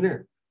electrical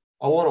engineer.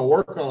 I want to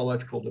work on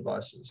electrical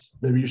devices.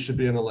 Maybe you should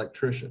be an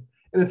electrician.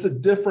 And it's a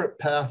different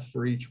path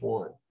for each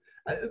one.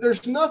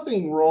 There's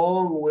nothing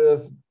wrong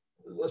with,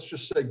 let's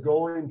just say,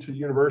 going to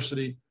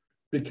university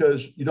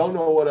because you don't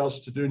know what else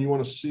to do and you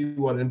want to see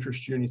what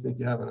interests you and you think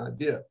you have an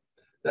idea.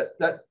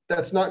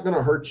 That's not going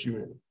to hurt you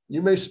any.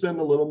 You may spend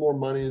a little more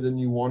money than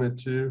you wanted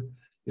to.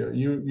 You know,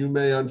 you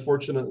may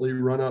unfortunately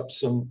run up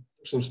some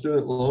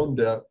student loan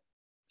debt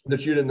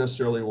that you didn't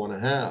necessarily want to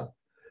have.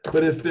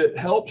 But if it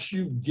helps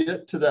you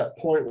get to that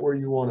point where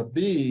you want to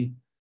be,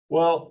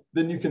 well,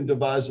 then you can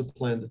devise a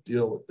plan to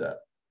deal with that.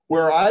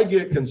 Where I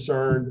get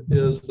concerned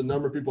is the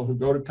number of people who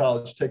go to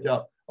college, take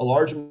out a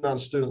large amount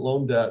of student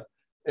loan debt,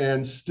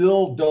 and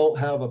still don't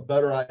have a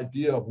better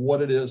idea of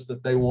what it is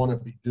that they want to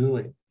be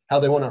doing, how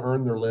they want to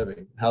earn their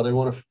living, how they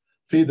want to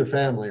feed their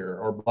family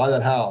or buy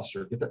that house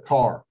or get that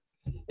car.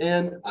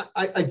 And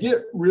I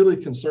get really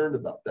concerned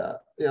about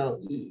that. You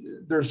know,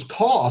 there's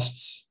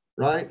costs,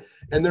 right?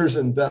 And there's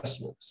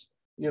investments.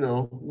 You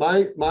know,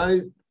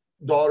 my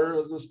daughter,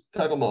 let's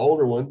tackle my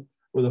older one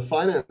with a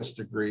finance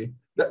degree,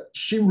 that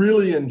she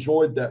really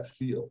enjoyed that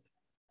field.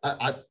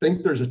 I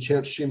think there's a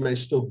chance she may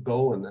still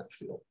go in that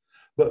field.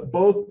 But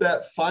both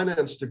that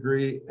finance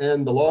degree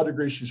and the law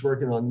degree she's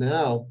working on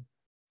now,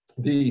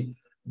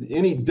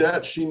 any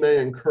debt she may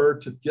incur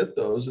to get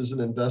those is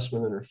an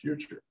investment in her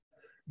future.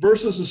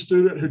 Versus a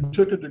student who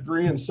took a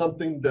degree in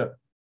something that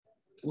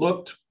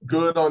looked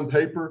good on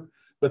paper,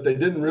 but they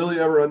didn't really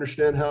ever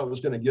understand how it was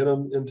going to get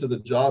them into the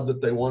job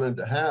that they wanted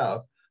to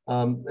have.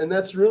 And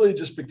that's really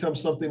just become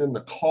something in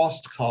the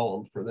cost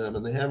column for them,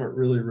 and they haven't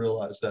really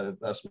realized that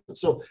investment.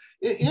 So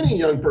any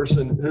young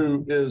person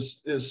who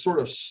is sort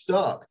of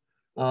stuck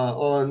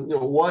on, you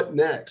know, what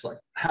next? Like,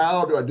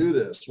 how do I do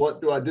this?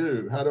 What do I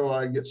do? How do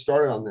I get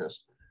started on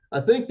this? I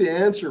think the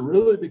answer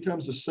really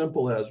becomes as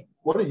simple as,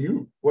 what do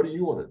you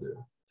want to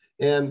do?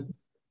 And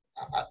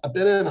I've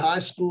been in high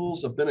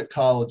schools, I've been at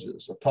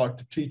colleges, I've talked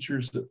to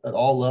teachers at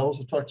all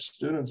levels, I've talked to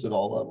students at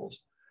all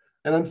levels.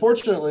 And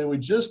unfortunately, we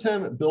just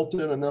haven't built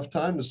in enough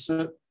time to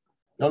sit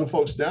young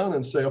folks down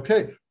and say,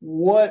 okay,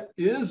 what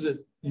is it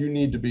you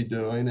need to be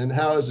doing and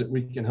how is it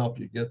we can help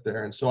you get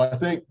there? And so I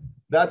think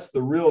that's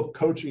the real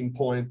coaching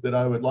point that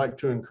I would like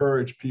to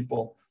encourage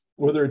people,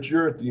 whether it's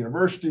you're at the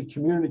university,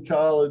 community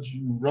college,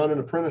 you run an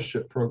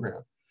apprenticeship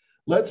program.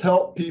 Let's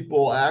help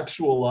people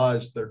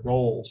actualize their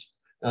goals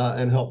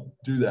and help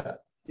do that.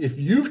 If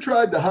you've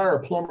tried to hire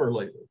a plumber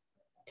lately,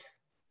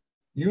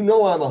 you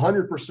know I'm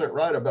 100%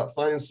 right about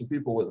finding some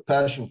people with a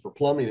passion for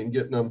plumbing and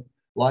getting them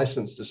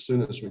licensed as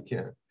soon as we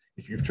can.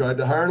 If you've tried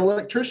to hire an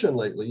electrician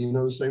lately, you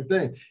know the same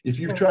thing. If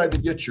you've tried to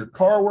get your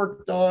car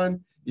worked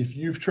on, if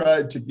you've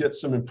tried to get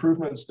some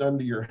improvements done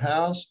to your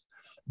house,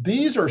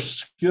 these are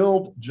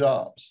skilled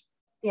jobs.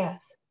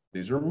 Yes.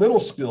 These are middle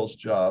skills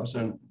jobs.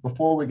 And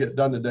before we get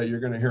done today,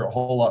 you're going to hear a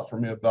whole lot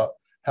from me about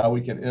how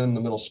we can end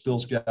the middle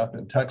skills gap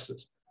in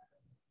Texas.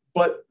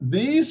 But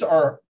these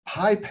are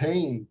high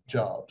paying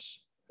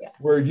jobs. Yes.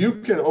 Where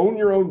you can own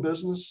your own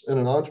business in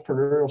an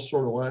entrepreneurial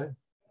sort of way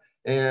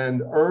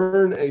and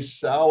earn a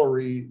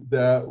salary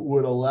that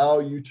would allow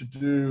you to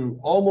do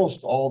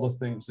almost all the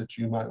things that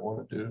you might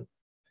want to do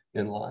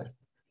in life.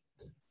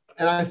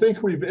 And I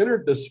think we've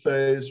entered this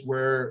phase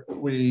where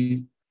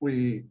we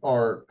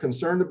are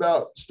concerned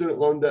about student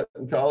loan debt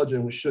in college,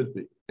 and we should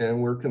be.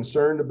 And we're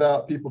concerned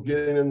about people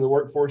getting in the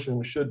workforce, and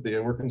we should be.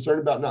 And we're concerned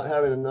about not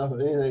having enough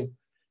of anything,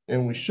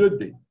 and we should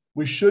be.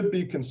 We should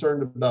be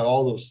concerned about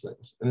all those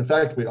things. And in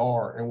fact, we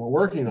are, and we're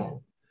working on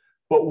them.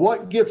 But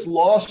what gets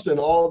lost in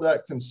all of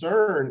that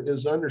concern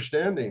is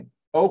understanding,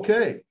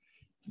 okay,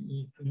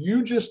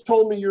 you just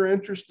told me you're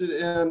interested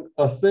in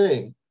a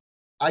thing.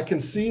 I can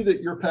see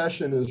that your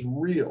passion is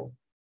real.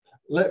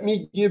 Let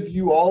me give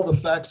you all the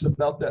facts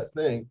about that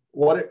thing,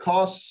 what it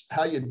costs,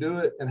 how you do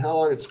it, and how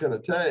long it's going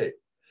to take.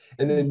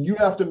 And then you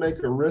have to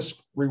make a risk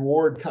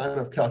reward kind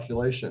of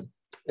calculation.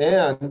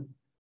 And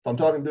if I'm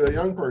talking to a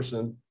young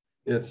person,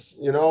 it's,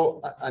 you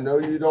know, I know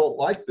you don't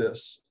like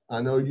this.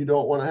 I know you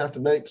don't want to have to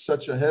make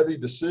such a heavy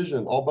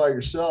decision all by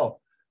yourself.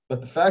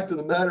 But the fact of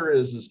the matter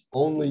is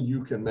only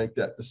you can make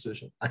that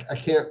decision. I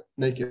can't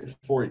make it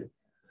for you.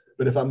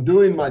 But if I'm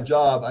doing my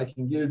job, I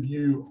can give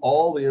you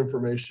all the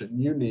information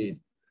you need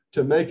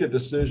to make a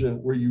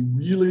decision where you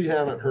really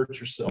haven't hurt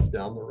yourself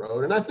down the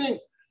road. And I think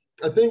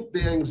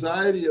the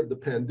anxiety of the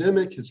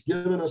pandemic has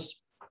given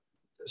us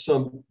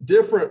some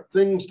different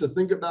things to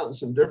think about and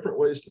some different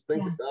ways to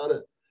think about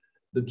it.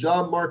 The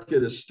job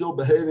market is still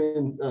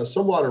behaving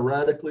somewhat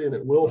erratically, and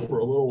it will for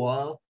a little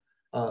while.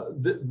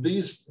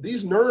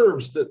 These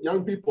nerves that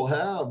young people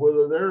have,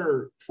 whether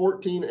they're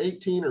 14,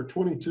 18, or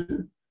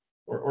 22,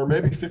 or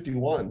maybe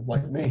 51,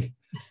 like me,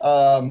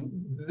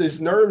 these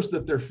nerves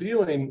that they're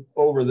feeling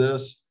over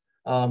this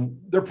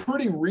they're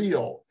pretty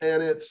real.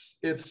 And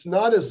it's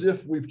not as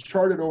if we've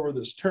charted over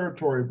this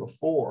territory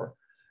before.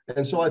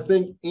 And so I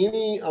think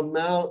any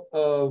amount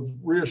of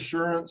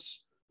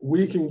reassurance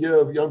we can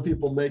give young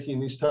people making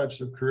these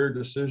types of career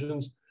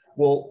decisions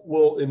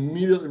will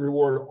immediately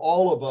reward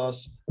all of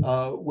us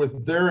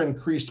with their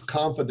increased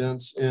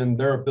confidence in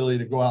their ability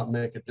to go out and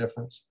make a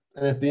difference.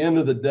 And at the end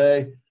of the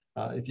day,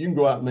 if you can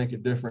go out and make a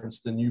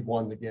difference, then you've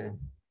won the game.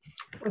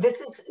 Well, this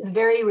is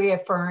very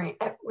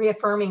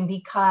reaffirming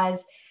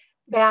because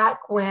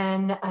back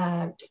when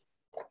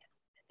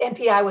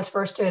NPI was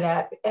first stood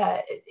up,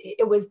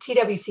 it was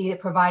TWC that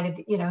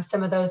provided,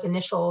 some of those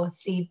initial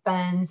seed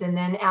funds. And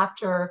then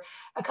after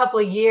a couple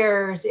of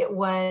years, it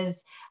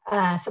was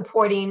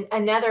supporting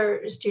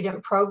another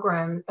student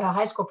program, a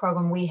high school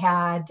program we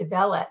had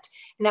developed,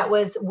 and that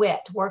was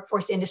WIT,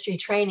 Workforce Industry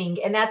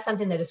Training. And that's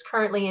something that is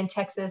currently in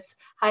Texas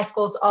high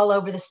schools all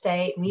over the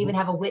state. We even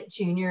have a WIT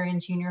junior in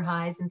junior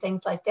highs and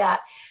things like that.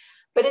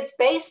 But it's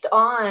based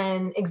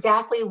on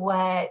exactly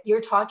what you're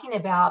talking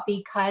about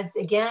because,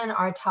 again,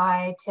 our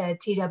tie to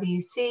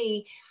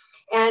TWC.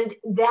 And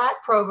that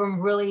program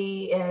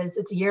really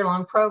it's a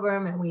year-long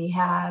program, and we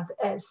have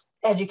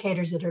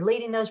educators that are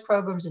leading those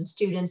programs and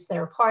students that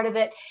are part of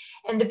it.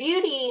 And the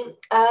beauty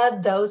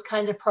of those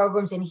kinds of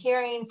programs, and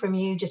hearing from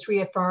you just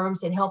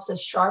reaffirms and helps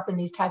us sharpen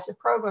these types of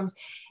programs,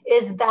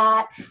 is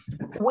that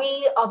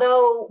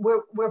although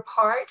we're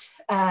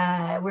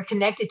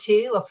connected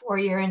to a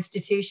four-year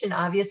institution,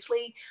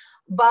 obviously,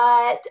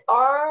 but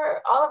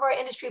all of our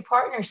industry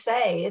partners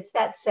say it's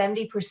that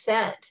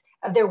 70%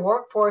 of their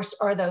workforce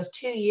are those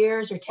 2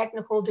 years or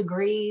technical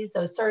degrees,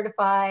 those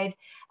certified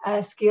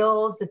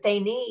skills that they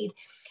need.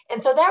 And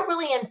so that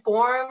really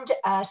informed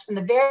us from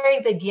the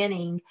very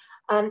beginning,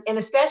 and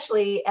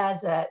especially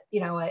as a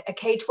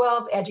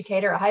K-12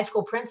 educator, a high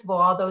school principal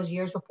all those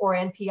years before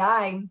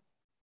NPI.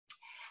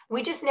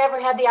 We just never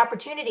had the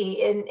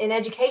opportunity in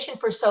education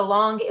for so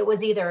long. It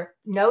was either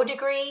no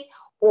degree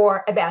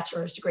or a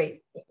bachelor's degree.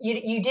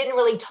 You didn't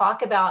really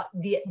talk about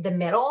the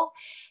middle,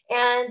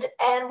 and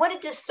what a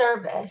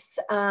disservice,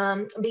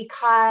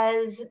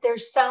 because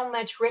there's so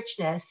much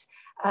richness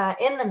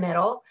in the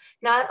middle,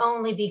 not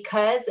only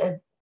because of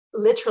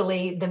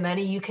literally the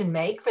money you can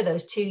make for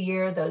those 2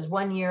 year, those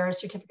 1 year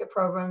certificate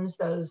programs,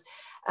 those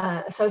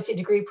associate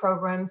degree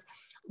programs,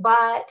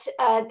 but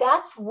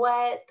that's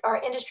what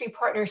our industry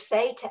partners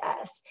say to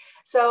us.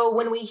 So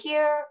when we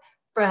hear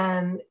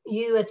from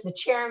you as the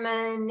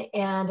chairman,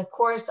 and of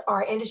course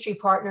our industry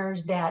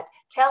partners that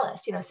tell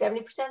us,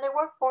 70% of their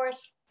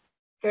workforce,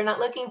 they're not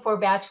looking for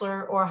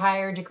bachelor or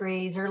higher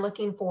degrees, they're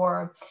looking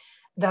for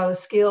those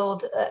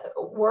skilled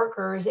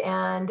workers.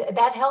 And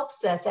that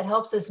helps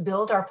us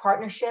build our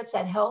partnerships,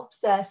 that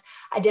helps us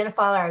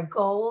identify our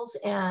goals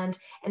and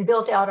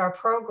build out our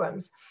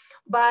programs.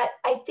 But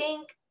I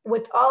think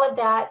with all of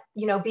that,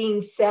 being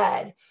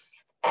said,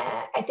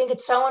 I think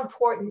it's so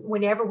important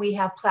whenever we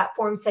have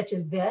platforms such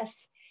as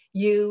this,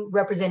 you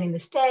representing the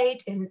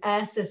state and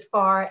us as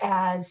far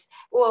as,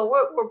 well,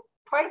 we're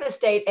part of a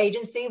state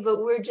agency,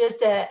 but we're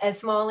just a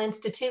small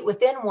institute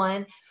within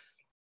one.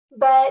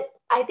 But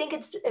I think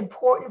it's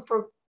important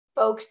for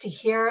folks to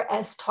hear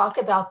us talk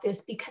about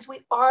this because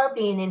we are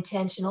being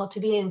intentional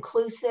to be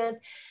inclusive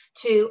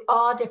to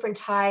all different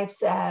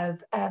types of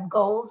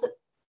goals that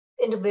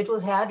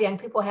individuals have, young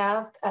people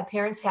have,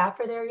 parents have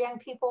for their young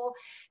people,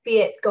 be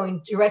it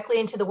going directly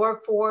into the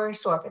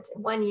workforce or if it's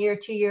 1 year,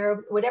 2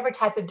 year, whatever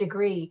type of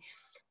degree.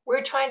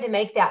 We're trying to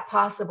make that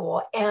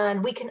possible.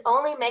 And we can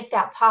only make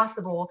that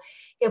possible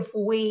if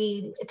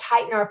we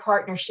tighten our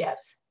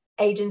partnerships,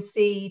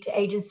 agency to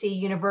agency,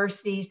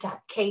 universities to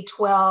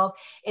K-12,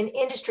 and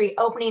industry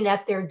opening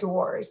up their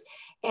doors.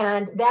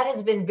 And that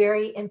has been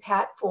very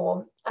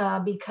impactful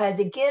because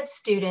it gives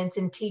students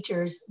and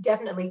teachers,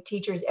 definitely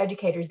teachers,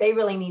 educators, they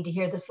really need to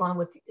hear this along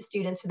with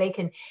students so they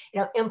can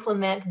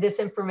implement this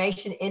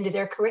information into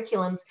their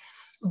curriculums.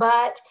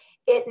 But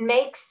it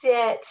makes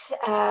it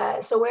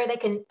so where they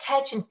can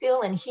touch and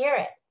feel and hear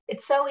it.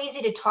 It's so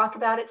easy to talk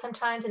about it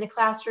sometimes in a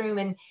classroom.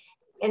 And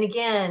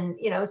again,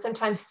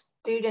 sometimes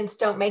students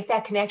don't make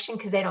that connection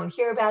because they don't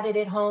hear about it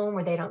at home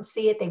or they don't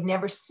see it. They've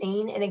never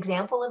seen an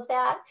example of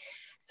that.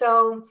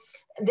 So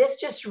this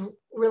just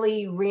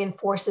really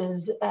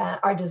reinforces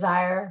our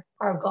desire,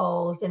 our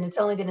goals, and it's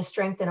only going to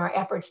strengthen our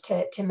efforts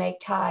to make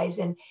ties.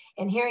 And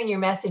hearing your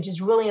message is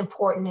really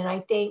important. And I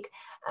think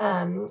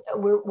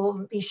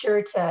we'll be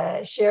sure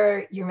to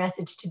share your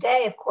message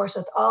today, of course,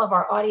 with all of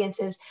our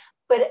audiences,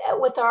 but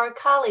with our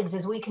colleagues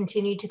as we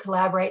continue to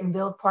collaborate and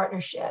build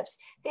partnerships.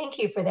 Thank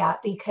you for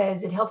that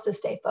because it helps us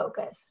stay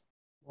focused.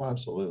 Well,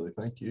 absolutely.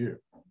 Thank you.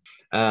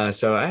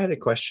 So I had a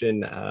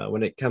question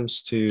when it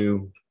comes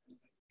to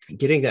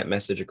getting that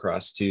message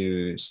across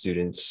to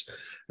students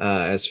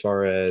as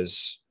far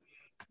as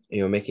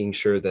making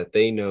sure that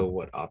they know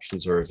what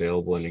options are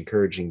available and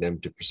encouraging them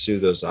to pursue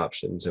those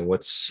options and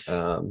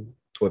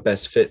what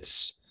best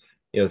fits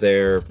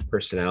their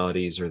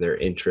personalities or their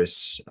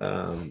interests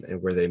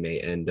and where they may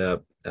end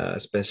up,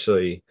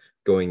 especially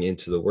going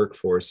into the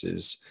workforce,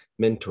 is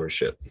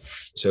mentorship.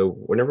 So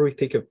whenever we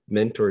think of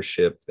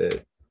mentorship,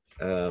 it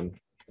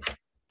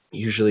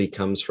usually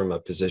comes from a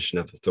position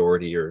of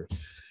authority or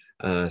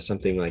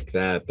something like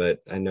that. But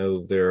I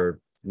know there are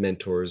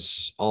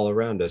mentors all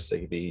around us.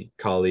 They could be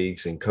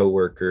colleagues and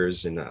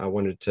coworkers. And I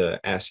wanted to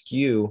ask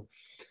you,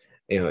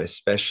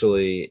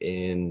 especially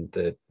in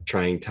the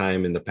trying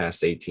time in the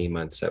past 18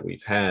 months that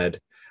we've had,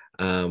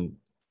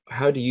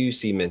 how do you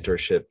see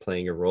mentorship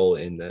playing a role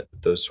in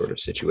those sort of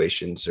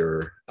situations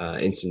or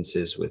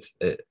instances with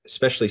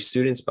especially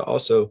students, but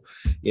also,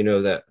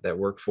 that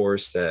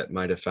workforce that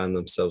might have found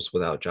themselves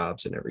without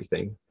jobs and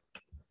everything?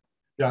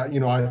 Yeah,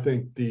 I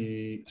think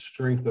the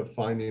strength of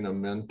finding a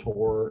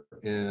mentor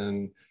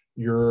in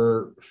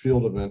your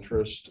field of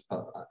interest,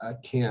 I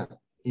can't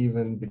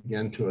even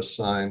begin to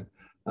assign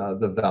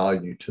the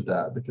value to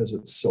that because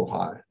it's so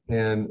high.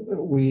 And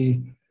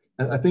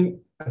I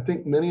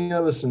think many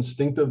of us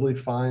instinctively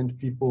find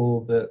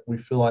people that we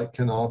feel like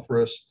can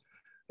offer us.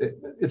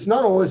 It's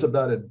not always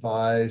about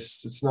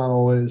advice. It's not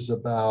always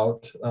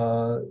about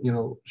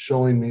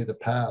showing me the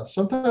path.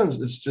 Sometimes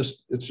it's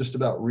just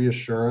about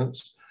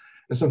reassurance,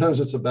 and sometimes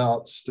it's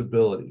about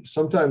stability.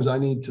 Sometimes I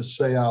need to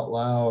say out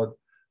loud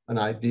an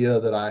idea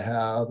that I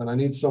have, and I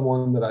need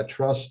someone that I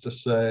trust to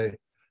say,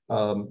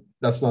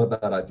 that's not a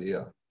bad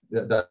idea.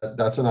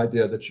 That's an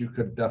idea that you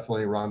could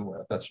definitely run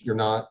with. You're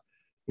not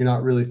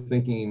really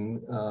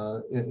thinking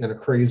in a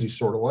crazy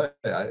sort of way.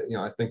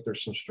 I think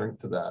there's some strength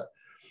to that.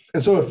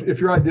 And so if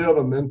your idea of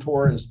a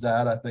mentor is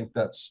that, I think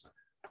that's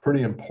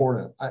pretty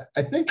important.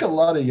 I think a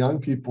lot of young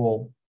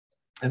people,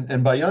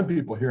 and by young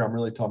people here, I'm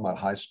really talking about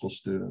high school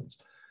students.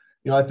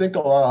 I think a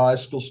lot of high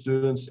school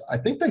students, I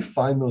think they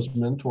find those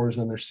mentors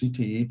in their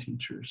CTE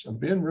teachers. I'm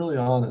being really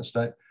honest.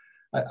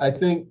 I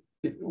think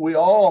we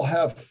all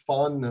have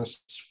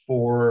fondness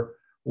for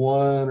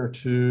one or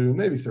two,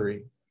 maybe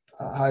three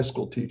high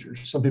school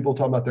teachers. Some people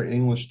talk about their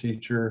English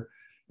teacher.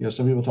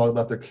 Some people talk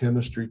about their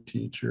chemistry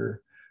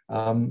teacher.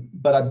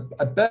 But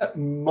I bet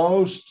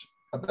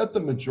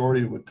the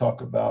majority would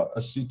talk about a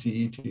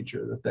CTE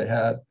teacher that they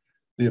had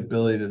the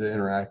ability to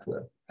interact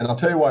with. And I'll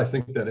tell you why I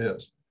think that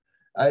is.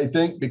 I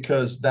think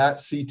because that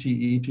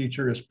CTE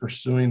teacher is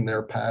pursuing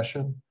their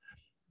passion.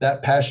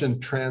 That passion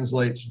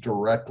translates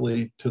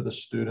directly to the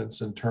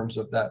students in terms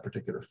of that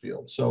particular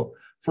field. So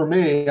for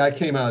me, I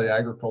came out of the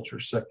agriculture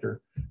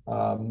sector.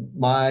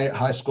 My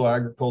high school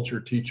agriculture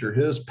teacher,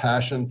 his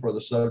passion for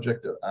the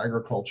subject of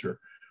agriculture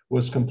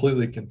was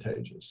completely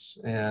contagious.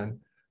 And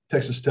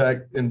Texas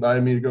Tech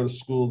invited me to go to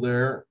school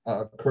there,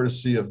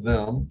 courtesy of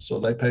them. So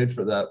they paid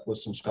for that with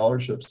some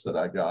scholarships that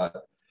I got.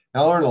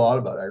 And I learned a lot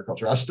about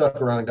agriculture. I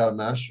stuck around and got a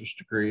master's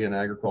degree in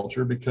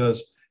agriculture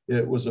because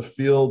it was a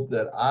field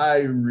that I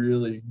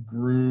really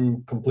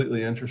grew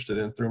completely interested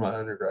in through my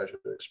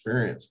undergraduate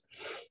experience.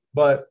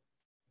 But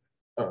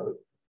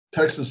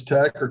Texas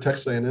Tech or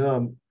Texas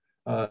A&M,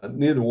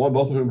 neither one,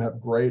 both of whom have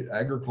great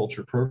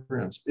agriculture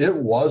programs. It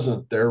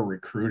wasn't their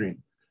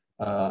recruiting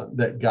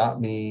that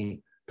got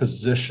me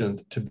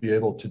positioned to be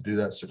able to do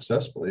that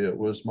successfully. It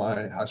was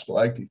my high school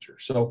ag teacher.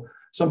 So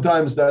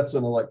sometimes that's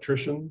an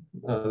electrician,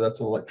 that's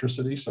an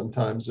electricity.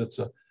 Sometimes it's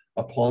a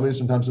plumbing.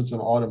 Sometimes it's an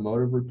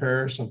automotive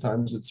repair.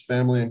 Sometimes it's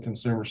family and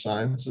consumer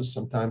sciences.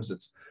 Sometimes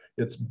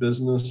it's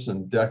business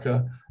and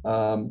DECA.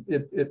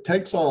 It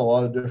takes on a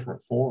lot of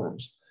different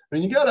forms. I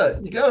mean, you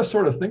gotta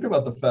sort of think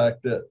about the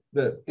fact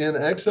that in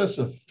excess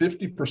of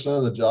 50%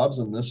 of the jobs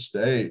in this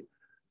state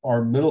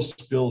are middle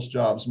skills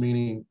jobs,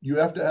 meaning you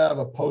have to have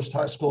a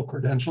post-high school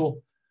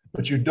credential,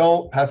 but you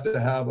don't have to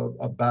have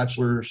a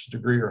bachelor's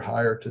degree or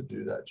higher to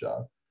do that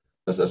job.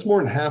 That's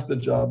more than half the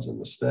jobs in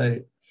the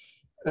state.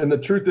 And the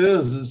truth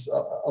is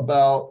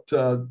about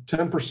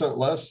 10%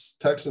 less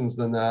Texans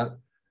than that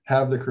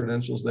have the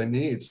credentials they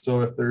need.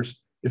 So if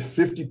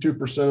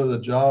 52% of the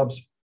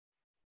jobs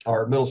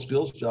are middle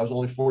skills jobs,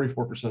 only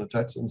 44% of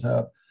Texans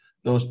have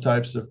those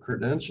types of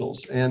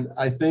credentials. And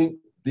I think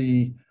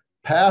the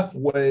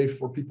pathway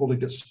for people to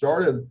get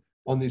started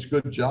on these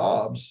good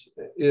jobs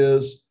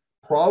is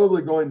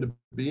probably going to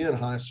be in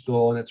high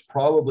school, and it's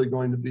probably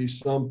going to be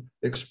some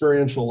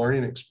experiential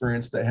learning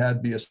experience they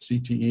had via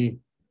CTE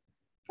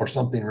or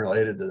something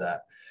related to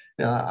that.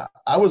 Now,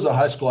 I was a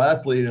high school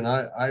athlete, and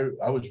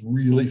I was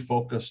really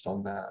focused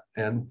on that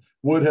and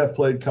would have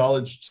played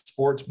college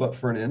sports, but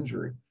for an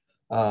injury.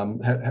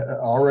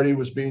 Already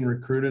was being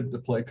recruited to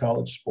play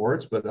college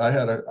sports, but I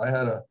had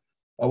a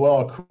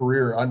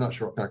career. I'm not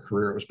sure what kind of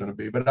career it was going to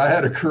be, but I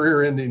had a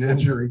career-ending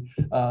injury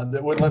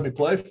that wouldn't let me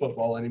play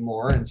football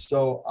anymore. And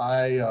so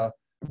I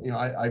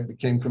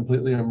became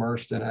completely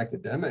immersed in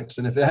academics.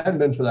 And if it hadn't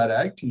been for that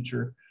ag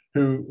teacher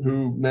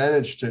who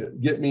managed to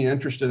get me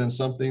interested in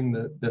something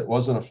that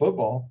wasn't a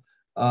football,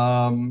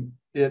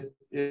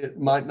 it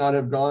might not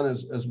have gone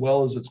as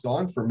well as it's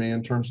gone for me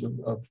in terms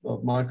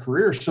of my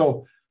career.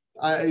 So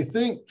I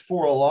think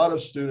for a lot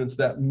of students,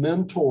 that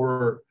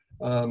mentor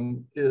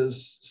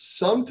is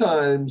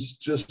sometimes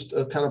just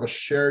a kind of a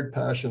shared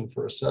passion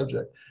for a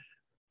subject.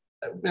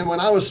 And when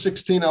I was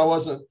 16, I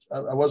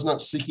was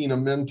not seeking a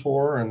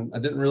mentor, and I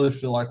didn't really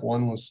feel like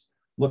one was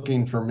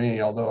looking for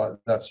me, although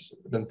that's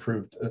been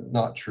proved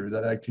not true.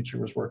 That ag teacher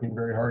was working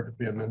very hard to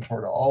be a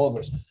mentor to all of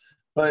us.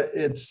 But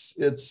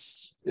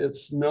it's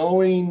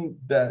knowing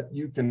that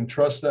you can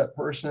trust that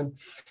person,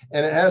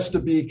 and it has to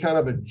be kind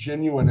of a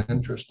genuine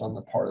interest on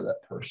the part of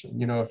that person.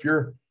 You know, if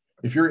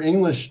your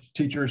English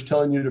teacher is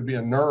telling you to be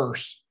a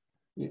nurse,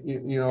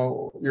 you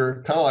know,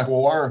 you're kind of like,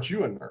 well, why aren't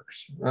you a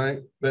nurse,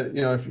 right? But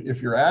you know,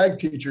 if your ag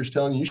teacher is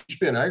telling you should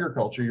be in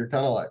agriculture, you're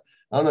kind of like,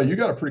 I don't know, you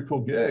got a pretty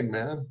cool gig,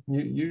 man.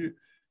 You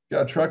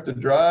got a truck to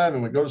drive,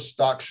 and we go to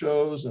stock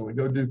shows, and we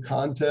go do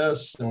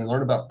contests, and we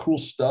learn about cool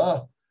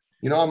stuff.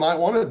 You know, I might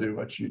want to do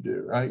what you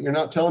do, right? You're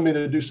not telling me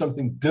to do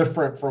something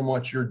different from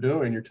what you're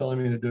doing. You're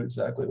telling me to do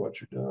exactly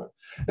what you're doing.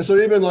 And so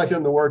even like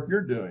in the work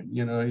you're doing,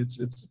 you know,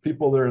 it's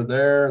people that are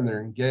there and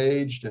they're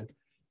engaged,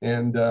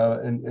 and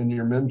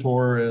your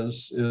mentor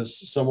is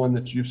someone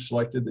that you've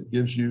selected that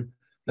gives you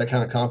that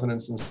kind of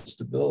confidence and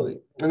stability.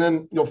 And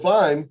then you'll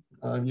find,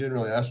 you didn't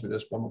really ask me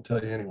this, but I'm going to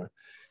tell you anyway.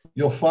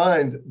 You'll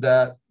find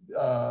that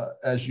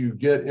as you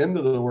get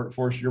into the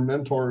workforce, your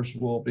mentors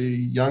will be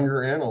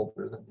younger and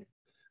older than you.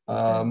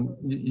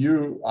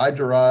 I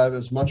derive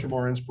as much or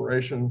more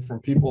inspiration from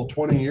people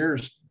 20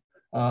 years,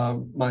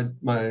 my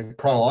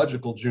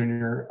chronological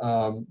junior,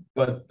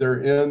 but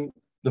they're in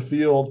the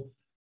field,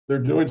 they're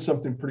doing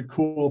something pretty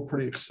cool,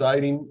 pretty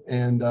exciting,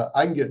 and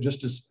I can get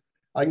just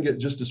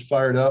as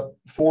fired up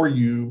for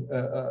you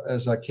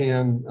as I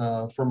can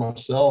for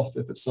myself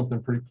if it's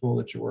something pretty cool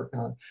that you're working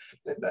on.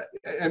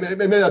 And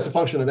maybe that's a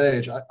function of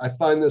age. I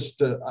find this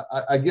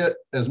I get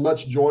as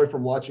much joy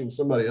from watching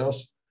somebody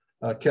else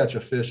catch a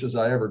fish as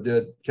I ever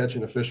did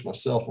catching a fish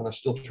myself, and I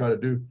still try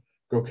to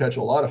go catch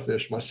a lot of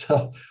fish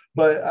myself.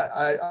 But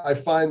I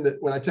find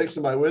that when I take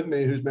somebody with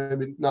me who's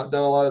maybe not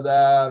done a lot of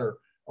that,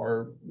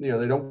 or you know,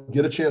 they don't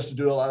get a chance to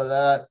do a lot of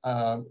that,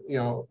 you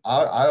know,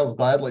 I'll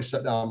gladly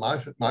set down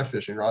my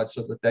fishing rod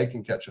so that they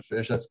can catch a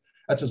fish.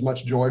 That's as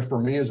much joy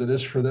for me as it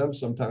is for them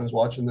sometimes,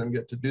 watching them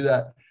get to do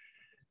that.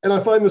 And I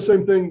find the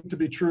same thing to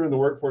be true in the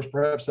workforce.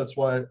 Perhaps that's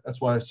why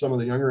some of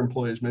the younger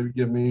employees maybe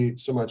give me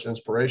so much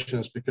inspiration,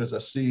 is because I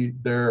see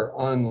their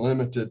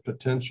unlimited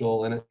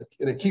potential, and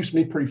it keeps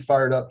me pretty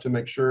fired up to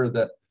make sure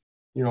that,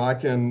 you know, I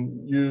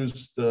can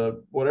use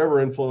the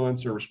whatever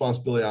influence or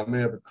responsibility I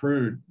may have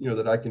accrued, you know,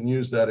 that I can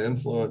use that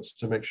influence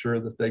to make sure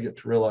that they get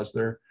to realize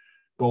their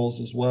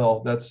goals as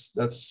well.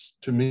 That's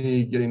to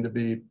me getting to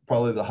be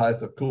probably the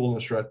height of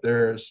coolness right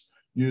there, is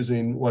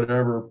using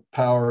whatever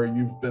power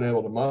you've been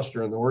able to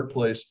muster in the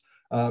workplace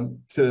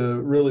to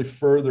really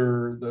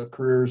further the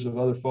careers of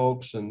other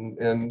folks and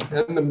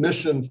the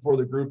mission for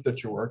the group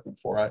that you're working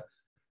for.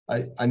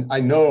 I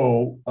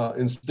know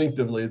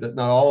instinctively that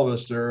not all of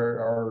us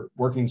are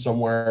working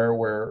somewhere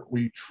where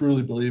we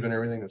truly believe in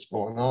everything that's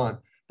going on,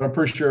 but I'm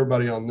pretty sure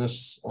everybody on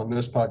this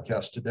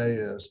podcast today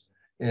is.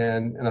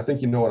 And I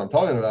think you know what I'm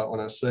talking about when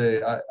I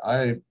say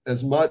I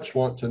as much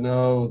want to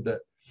know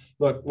that,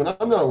 look, when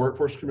I'm not a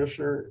workforce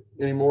commissioner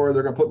anymore,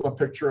 they're going to put my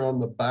picture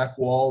on the back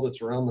wall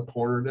that's around the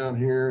corner down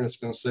here, and it's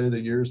going to say the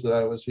years that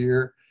I was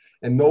here.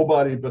 And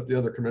nobody but the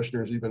other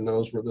commissioners even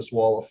knows where this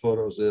wall of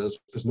photos is,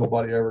 because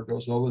nobody ever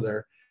goes over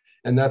there.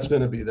 And that's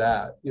going to be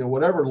that. You know,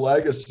 whatever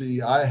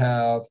legacy I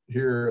have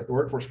here at the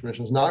Workforce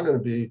Commission is not going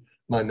to be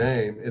my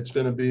name. It's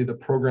going to be the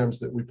programs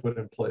that we put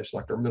in place,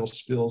 like our middle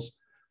skills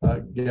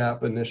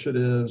gap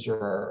initiatives, or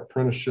our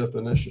apprenticeship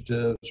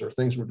initiatives, or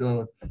things we're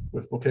doing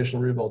with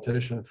vocational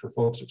rehabilitation for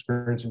folks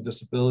experiencing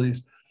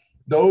disabilities.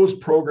 Those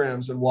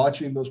programs, and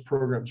watching those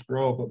programs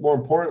grow, but more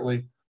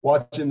importantly,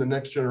 watching the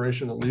next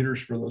generation of leaders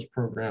for those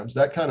programs.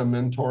 That kind of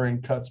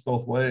mentoring cuts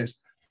both ways.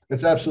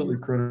 It's absolutely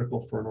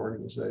critical for an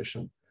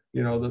organization.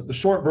 You know, the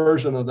short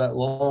version of that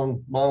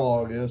long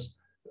monologue is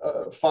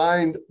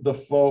find the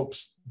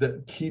folks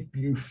that keep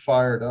you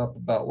fired up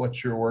about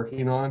what you're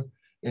working on,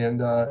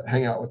 and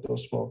hang out with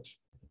those folks.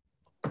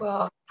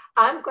 Well,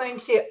 I'm going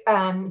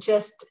to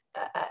just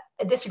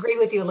disagree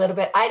with you a little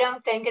bit. I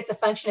don't think it's a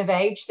function of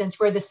age, since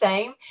we're the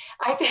same.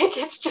 I think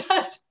it's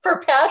just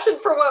for passion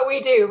for what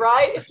we do,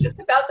 right? It's just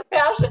about the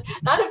passion,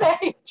 not of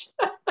age.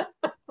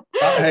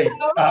 Hey,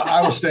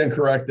 I will stand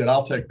corrected.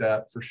 I'll take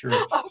that for sure.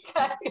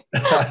 Okay.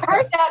 I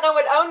heard that and I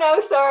went, oh, no,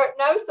 sir.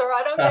 No, sir.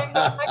 I don't think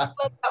I can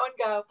let that one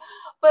go.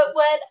 But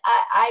what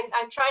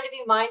I'm trying to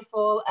be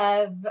mindful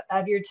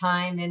of your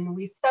time, and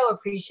we so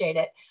appreciate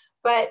it.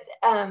 But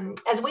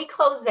as we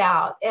close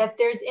out, if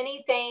there's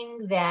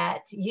anything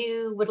that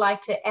you would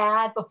like to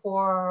add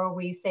before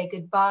we say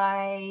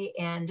goodbye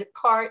and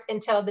part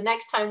until the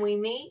next time we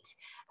meet,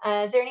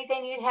 is there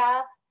anything you'd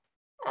have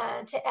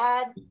to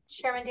add,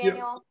 Chairman Daniel?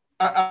 Yeah.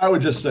 I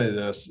would just say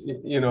this,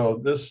 you know,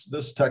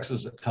 this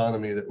Texas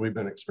economy that we've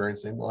been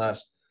experiencing the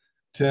last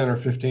 10 or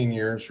 15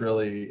 years,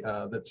 really,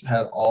 that's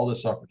had all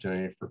this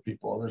opportunity for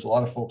people. There's a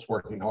lot of folks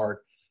working hard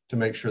to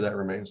make sure that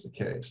remains the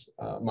case.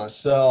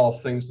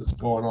 Myself, things that's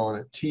going on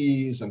at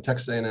T's and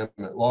Texas A&M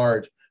at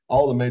large,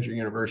 all the major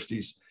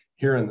universities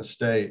here in the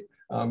state.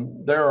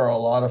 There are a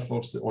lot of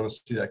folks that want to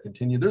see that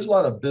continue. There's a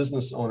lot of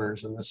business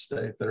owners in this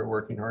state that are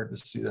working hard to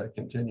see that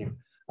continue.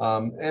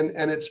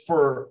 And it's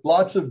for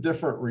lots of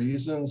different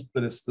reasons,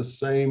 but it's the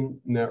same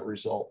net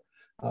result.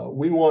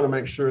 We want to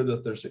make sure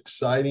that there's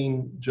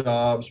exciting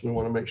jobs. We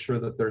want to make sure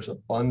that there's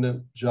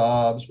abundant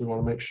jobs. We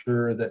want to make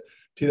sure that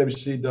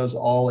TWC does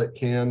all it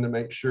can to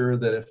make sure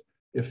that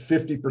if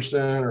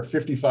 50% or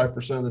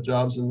 55% of the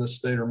jobs in this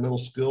state are middle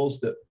skills,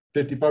 that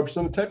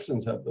 55% of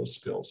Texans have those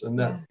skills, and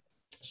that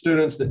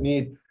students that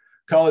need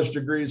college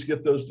degrees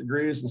get those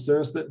degrees, and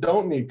students that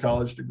don't need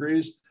college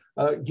degrees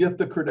get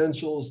the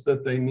credentials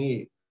that they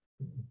need.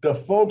 The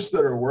folks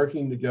that are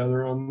working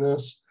together on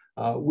this,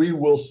 we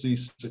will see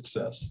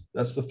success.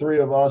 That's the three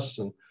of us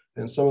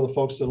and some of the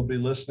folks that will be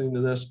listening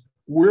to this.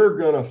 We're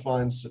going to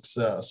find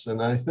success.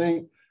 And I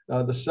think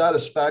the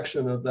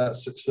satisfaction of that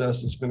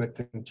success is going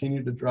to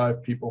continue to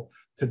drive people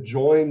to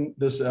join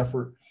this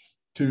effort,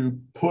 to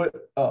put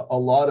a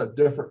lot of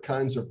different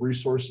kinds of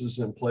resources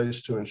in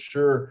place to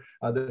ensure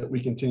that we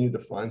continue to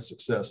find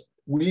success.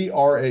 We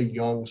are a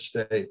young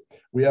state.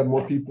 We have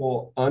more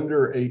people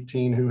under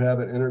 18 who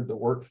haven't entered the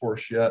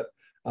workforce yet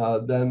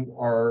than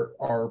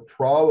are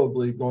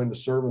probably going to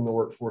serve in the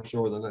workforce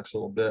over the next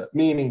little bit,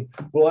 meaning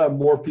we'll have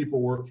more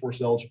people workforce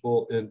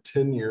eligible in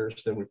 10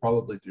 years than we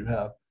probably do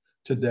have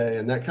today.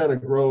 And that kind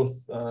of growth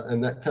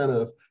and that kind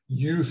of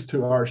youth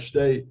to our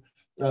state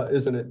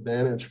is an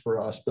advantage for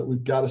us, but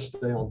we've got to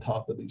stay on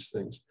top of these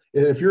things.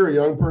 And if you're a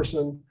young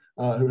person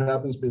who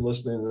happens to be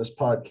listening to this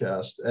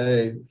podcast,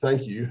 A,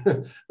 thank you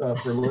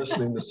for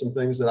listening to some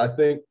things that I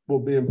think will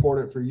be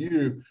important for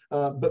you.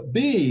 But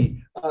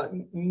B,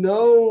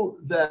 know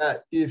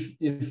that if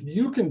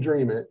you can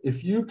dream it,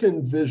 if you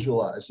can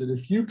visualize it,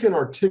 if you can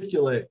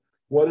articulate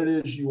what it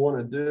is you want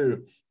to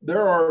do,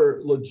 there are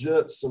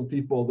legit some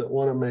people that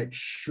want to make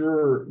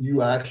sure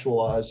you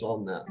actualize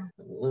on that.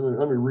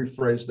 Let me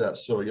rephrase that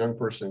so a young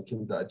person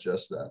can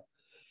digest that.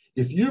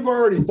 If you've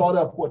already thought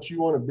up what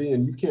you want to be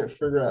and you can't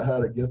figure out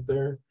how to get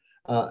there,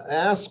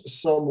 ask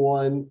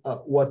someone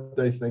what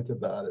they think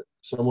about it,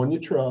 someone you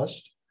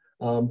trust,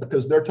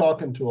 because they're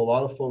talking to a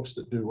lot of folks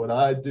that do what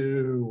I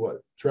do,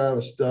 what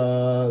Travis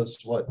does,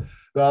 what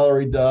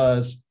Valerie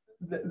does.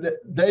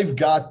 They've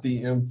got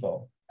the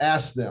info.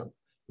 Ask them.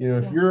 You know,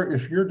 if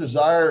your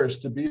desire is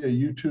to be a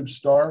YouTube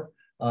star,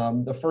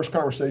 the first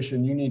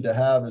conversation you need to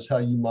have is how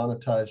you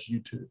monetize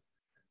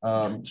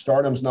YouTube.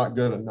 Stardom's not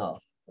good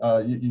enough.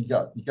 You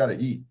got to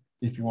eat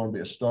if you want to be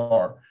a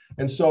star.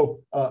 And so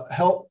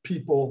help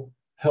people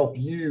help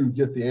you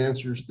get the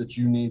answers that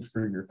you need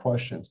for your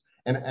questions,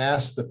 and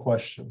ask the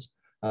questions.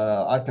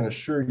 I can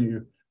assure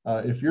you,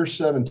 if you're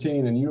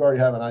 17 and you already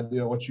have an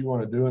idea what you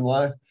want to do in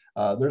life,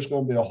 there's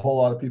going to be a whole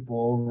lot of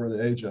people over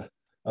the age of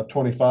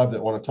 25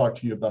 that want to talk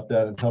to you about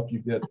that and help you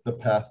get the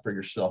path for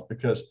yourself,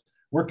 because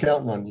we're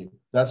counting on you.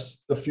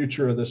 That's the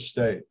future of this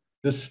state.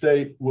 This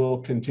state will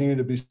continue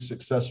to be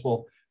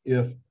successful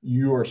if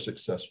you are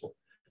successful.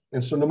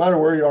 And so no matter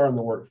where you are in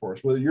the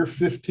workforce, whether you're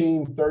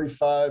 15,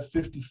 35,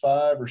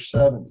 55, or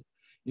 70,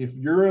 if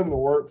you're in the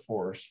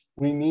workforce,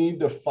 we need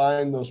to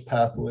find those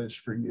pathways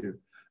for you.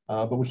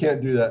 But we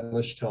can't do that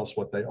unless you tell us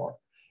what they are.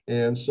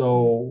 And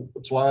so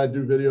it's why I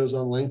do videos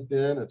on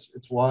LinkedIn.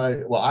 It's why,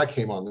 well, I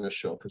came on this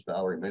show because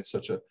Valerie made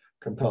such a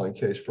compelling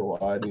case for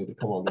why I need to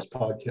come on this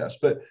podcast.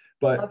 But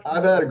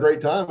I've had a great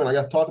time, and I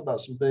got to talk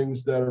about some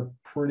things that are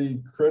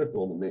pretty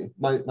critical to me.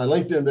 My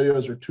LinkedIn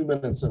videos are 2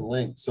 minutes in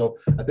length. So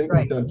I think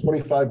we've done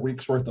 25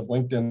 weeks worth of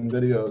LinkedIn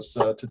videos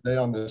today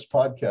on this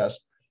podcast.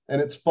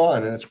 And it's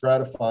fun and it's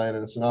gratifying,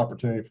 and it's an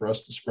opportunity for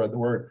us to spread the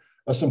word.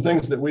 Some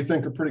things that we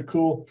think are pretty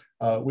cool,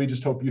 we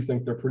just hope you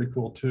think they're pretty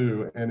cool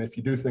too. And if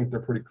you do think they're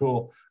pretty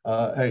cool,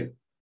 hey,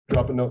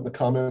 drop a note in the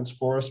comments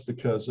for us,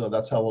 because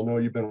that's how we'll know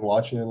you've been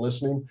watching and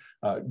listening.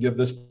 Give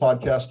this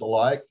podcast a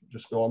like.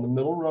 Just go on the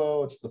middle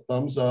row. It's the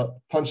thumbs up.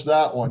 Punch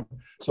that one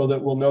so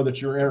that we'll know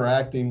that you're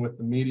interacting with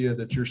the media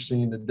that you're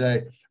seeing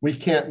today. We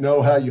can't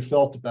know how you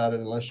felt about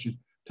it unless you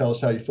tell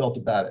us how you felt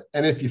about it.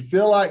 And if you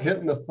feel like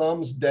hitting the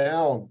thumbs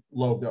down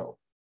logo,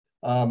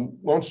 why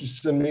don't you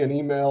send me an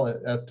email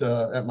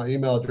at my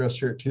email address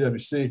here at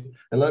TWC,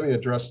 and let me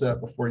address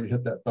that before you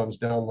hit that thumbs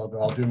down logo.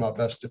 I'll do my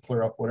best to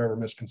clear up whatever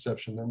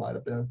misconception there might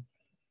have been.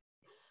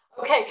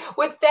 Okay,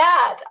 with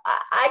that,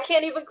 I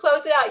can't even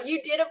close it out.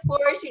 You did it for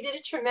us. You did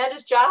a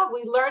tremendous job.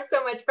 We learned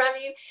so much from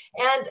you.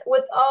 And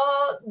with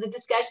all the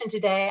discussion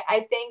today,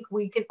 I think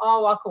we can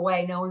all walk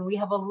away knowing we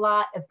have a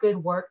lot of good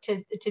work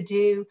to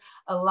do.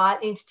 A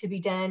lot needs to be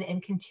done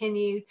and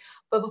continued.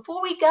 But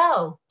before we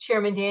go,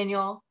 Chairman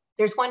Daniel,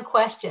 there's one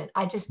question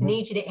I just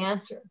need you to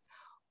answer.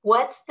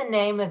 What's the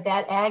name of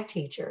that ag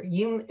teacher?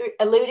 You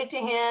alluded to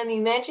him.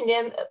 You mentioned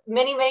him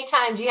many, many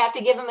times. You have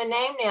to give him a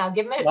name now.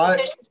 Give him an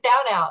official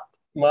shout out.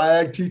 My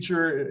ag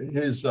teacher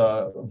is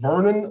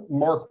Vernon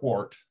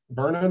Marquardt.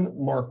 Vernon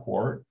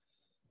Marquardt,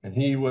 and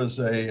he was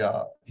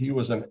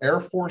an Air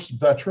Force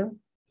veteran.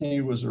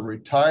 He was a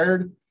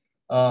retired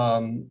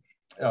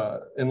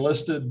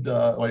enlisted.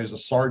 Well, he was a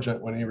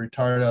sergeant when he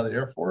retired out of the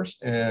Air Force,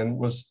 and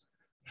was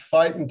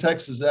fighting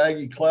Texas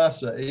Aggie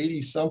class of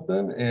 80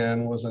 something,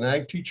 and was an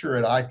ag teacher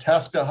at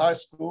Itasca High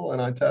School in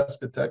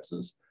Itasca,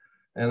 Texas.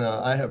 And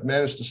I have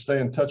managed to stay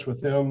in touch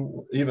with him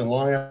even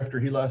long after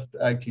he left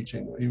ag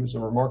teaching. He was a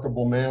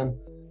remarkable man,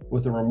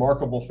 with a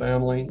remarkable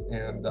family,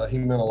 and he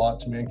meant a lot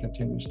to me and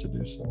continues to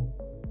do so.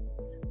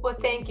 Well,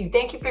 thank you.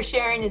 Thank you for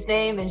sharing his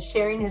name and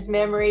sharing his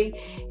memory.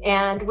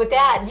 And with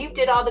that, you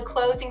did all the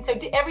closing. So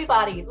to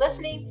everybody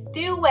listening,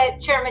 do what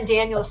Chairman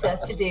Daniel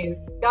says to do.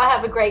 Y'all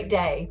have a great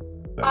day.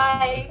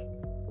 Bye.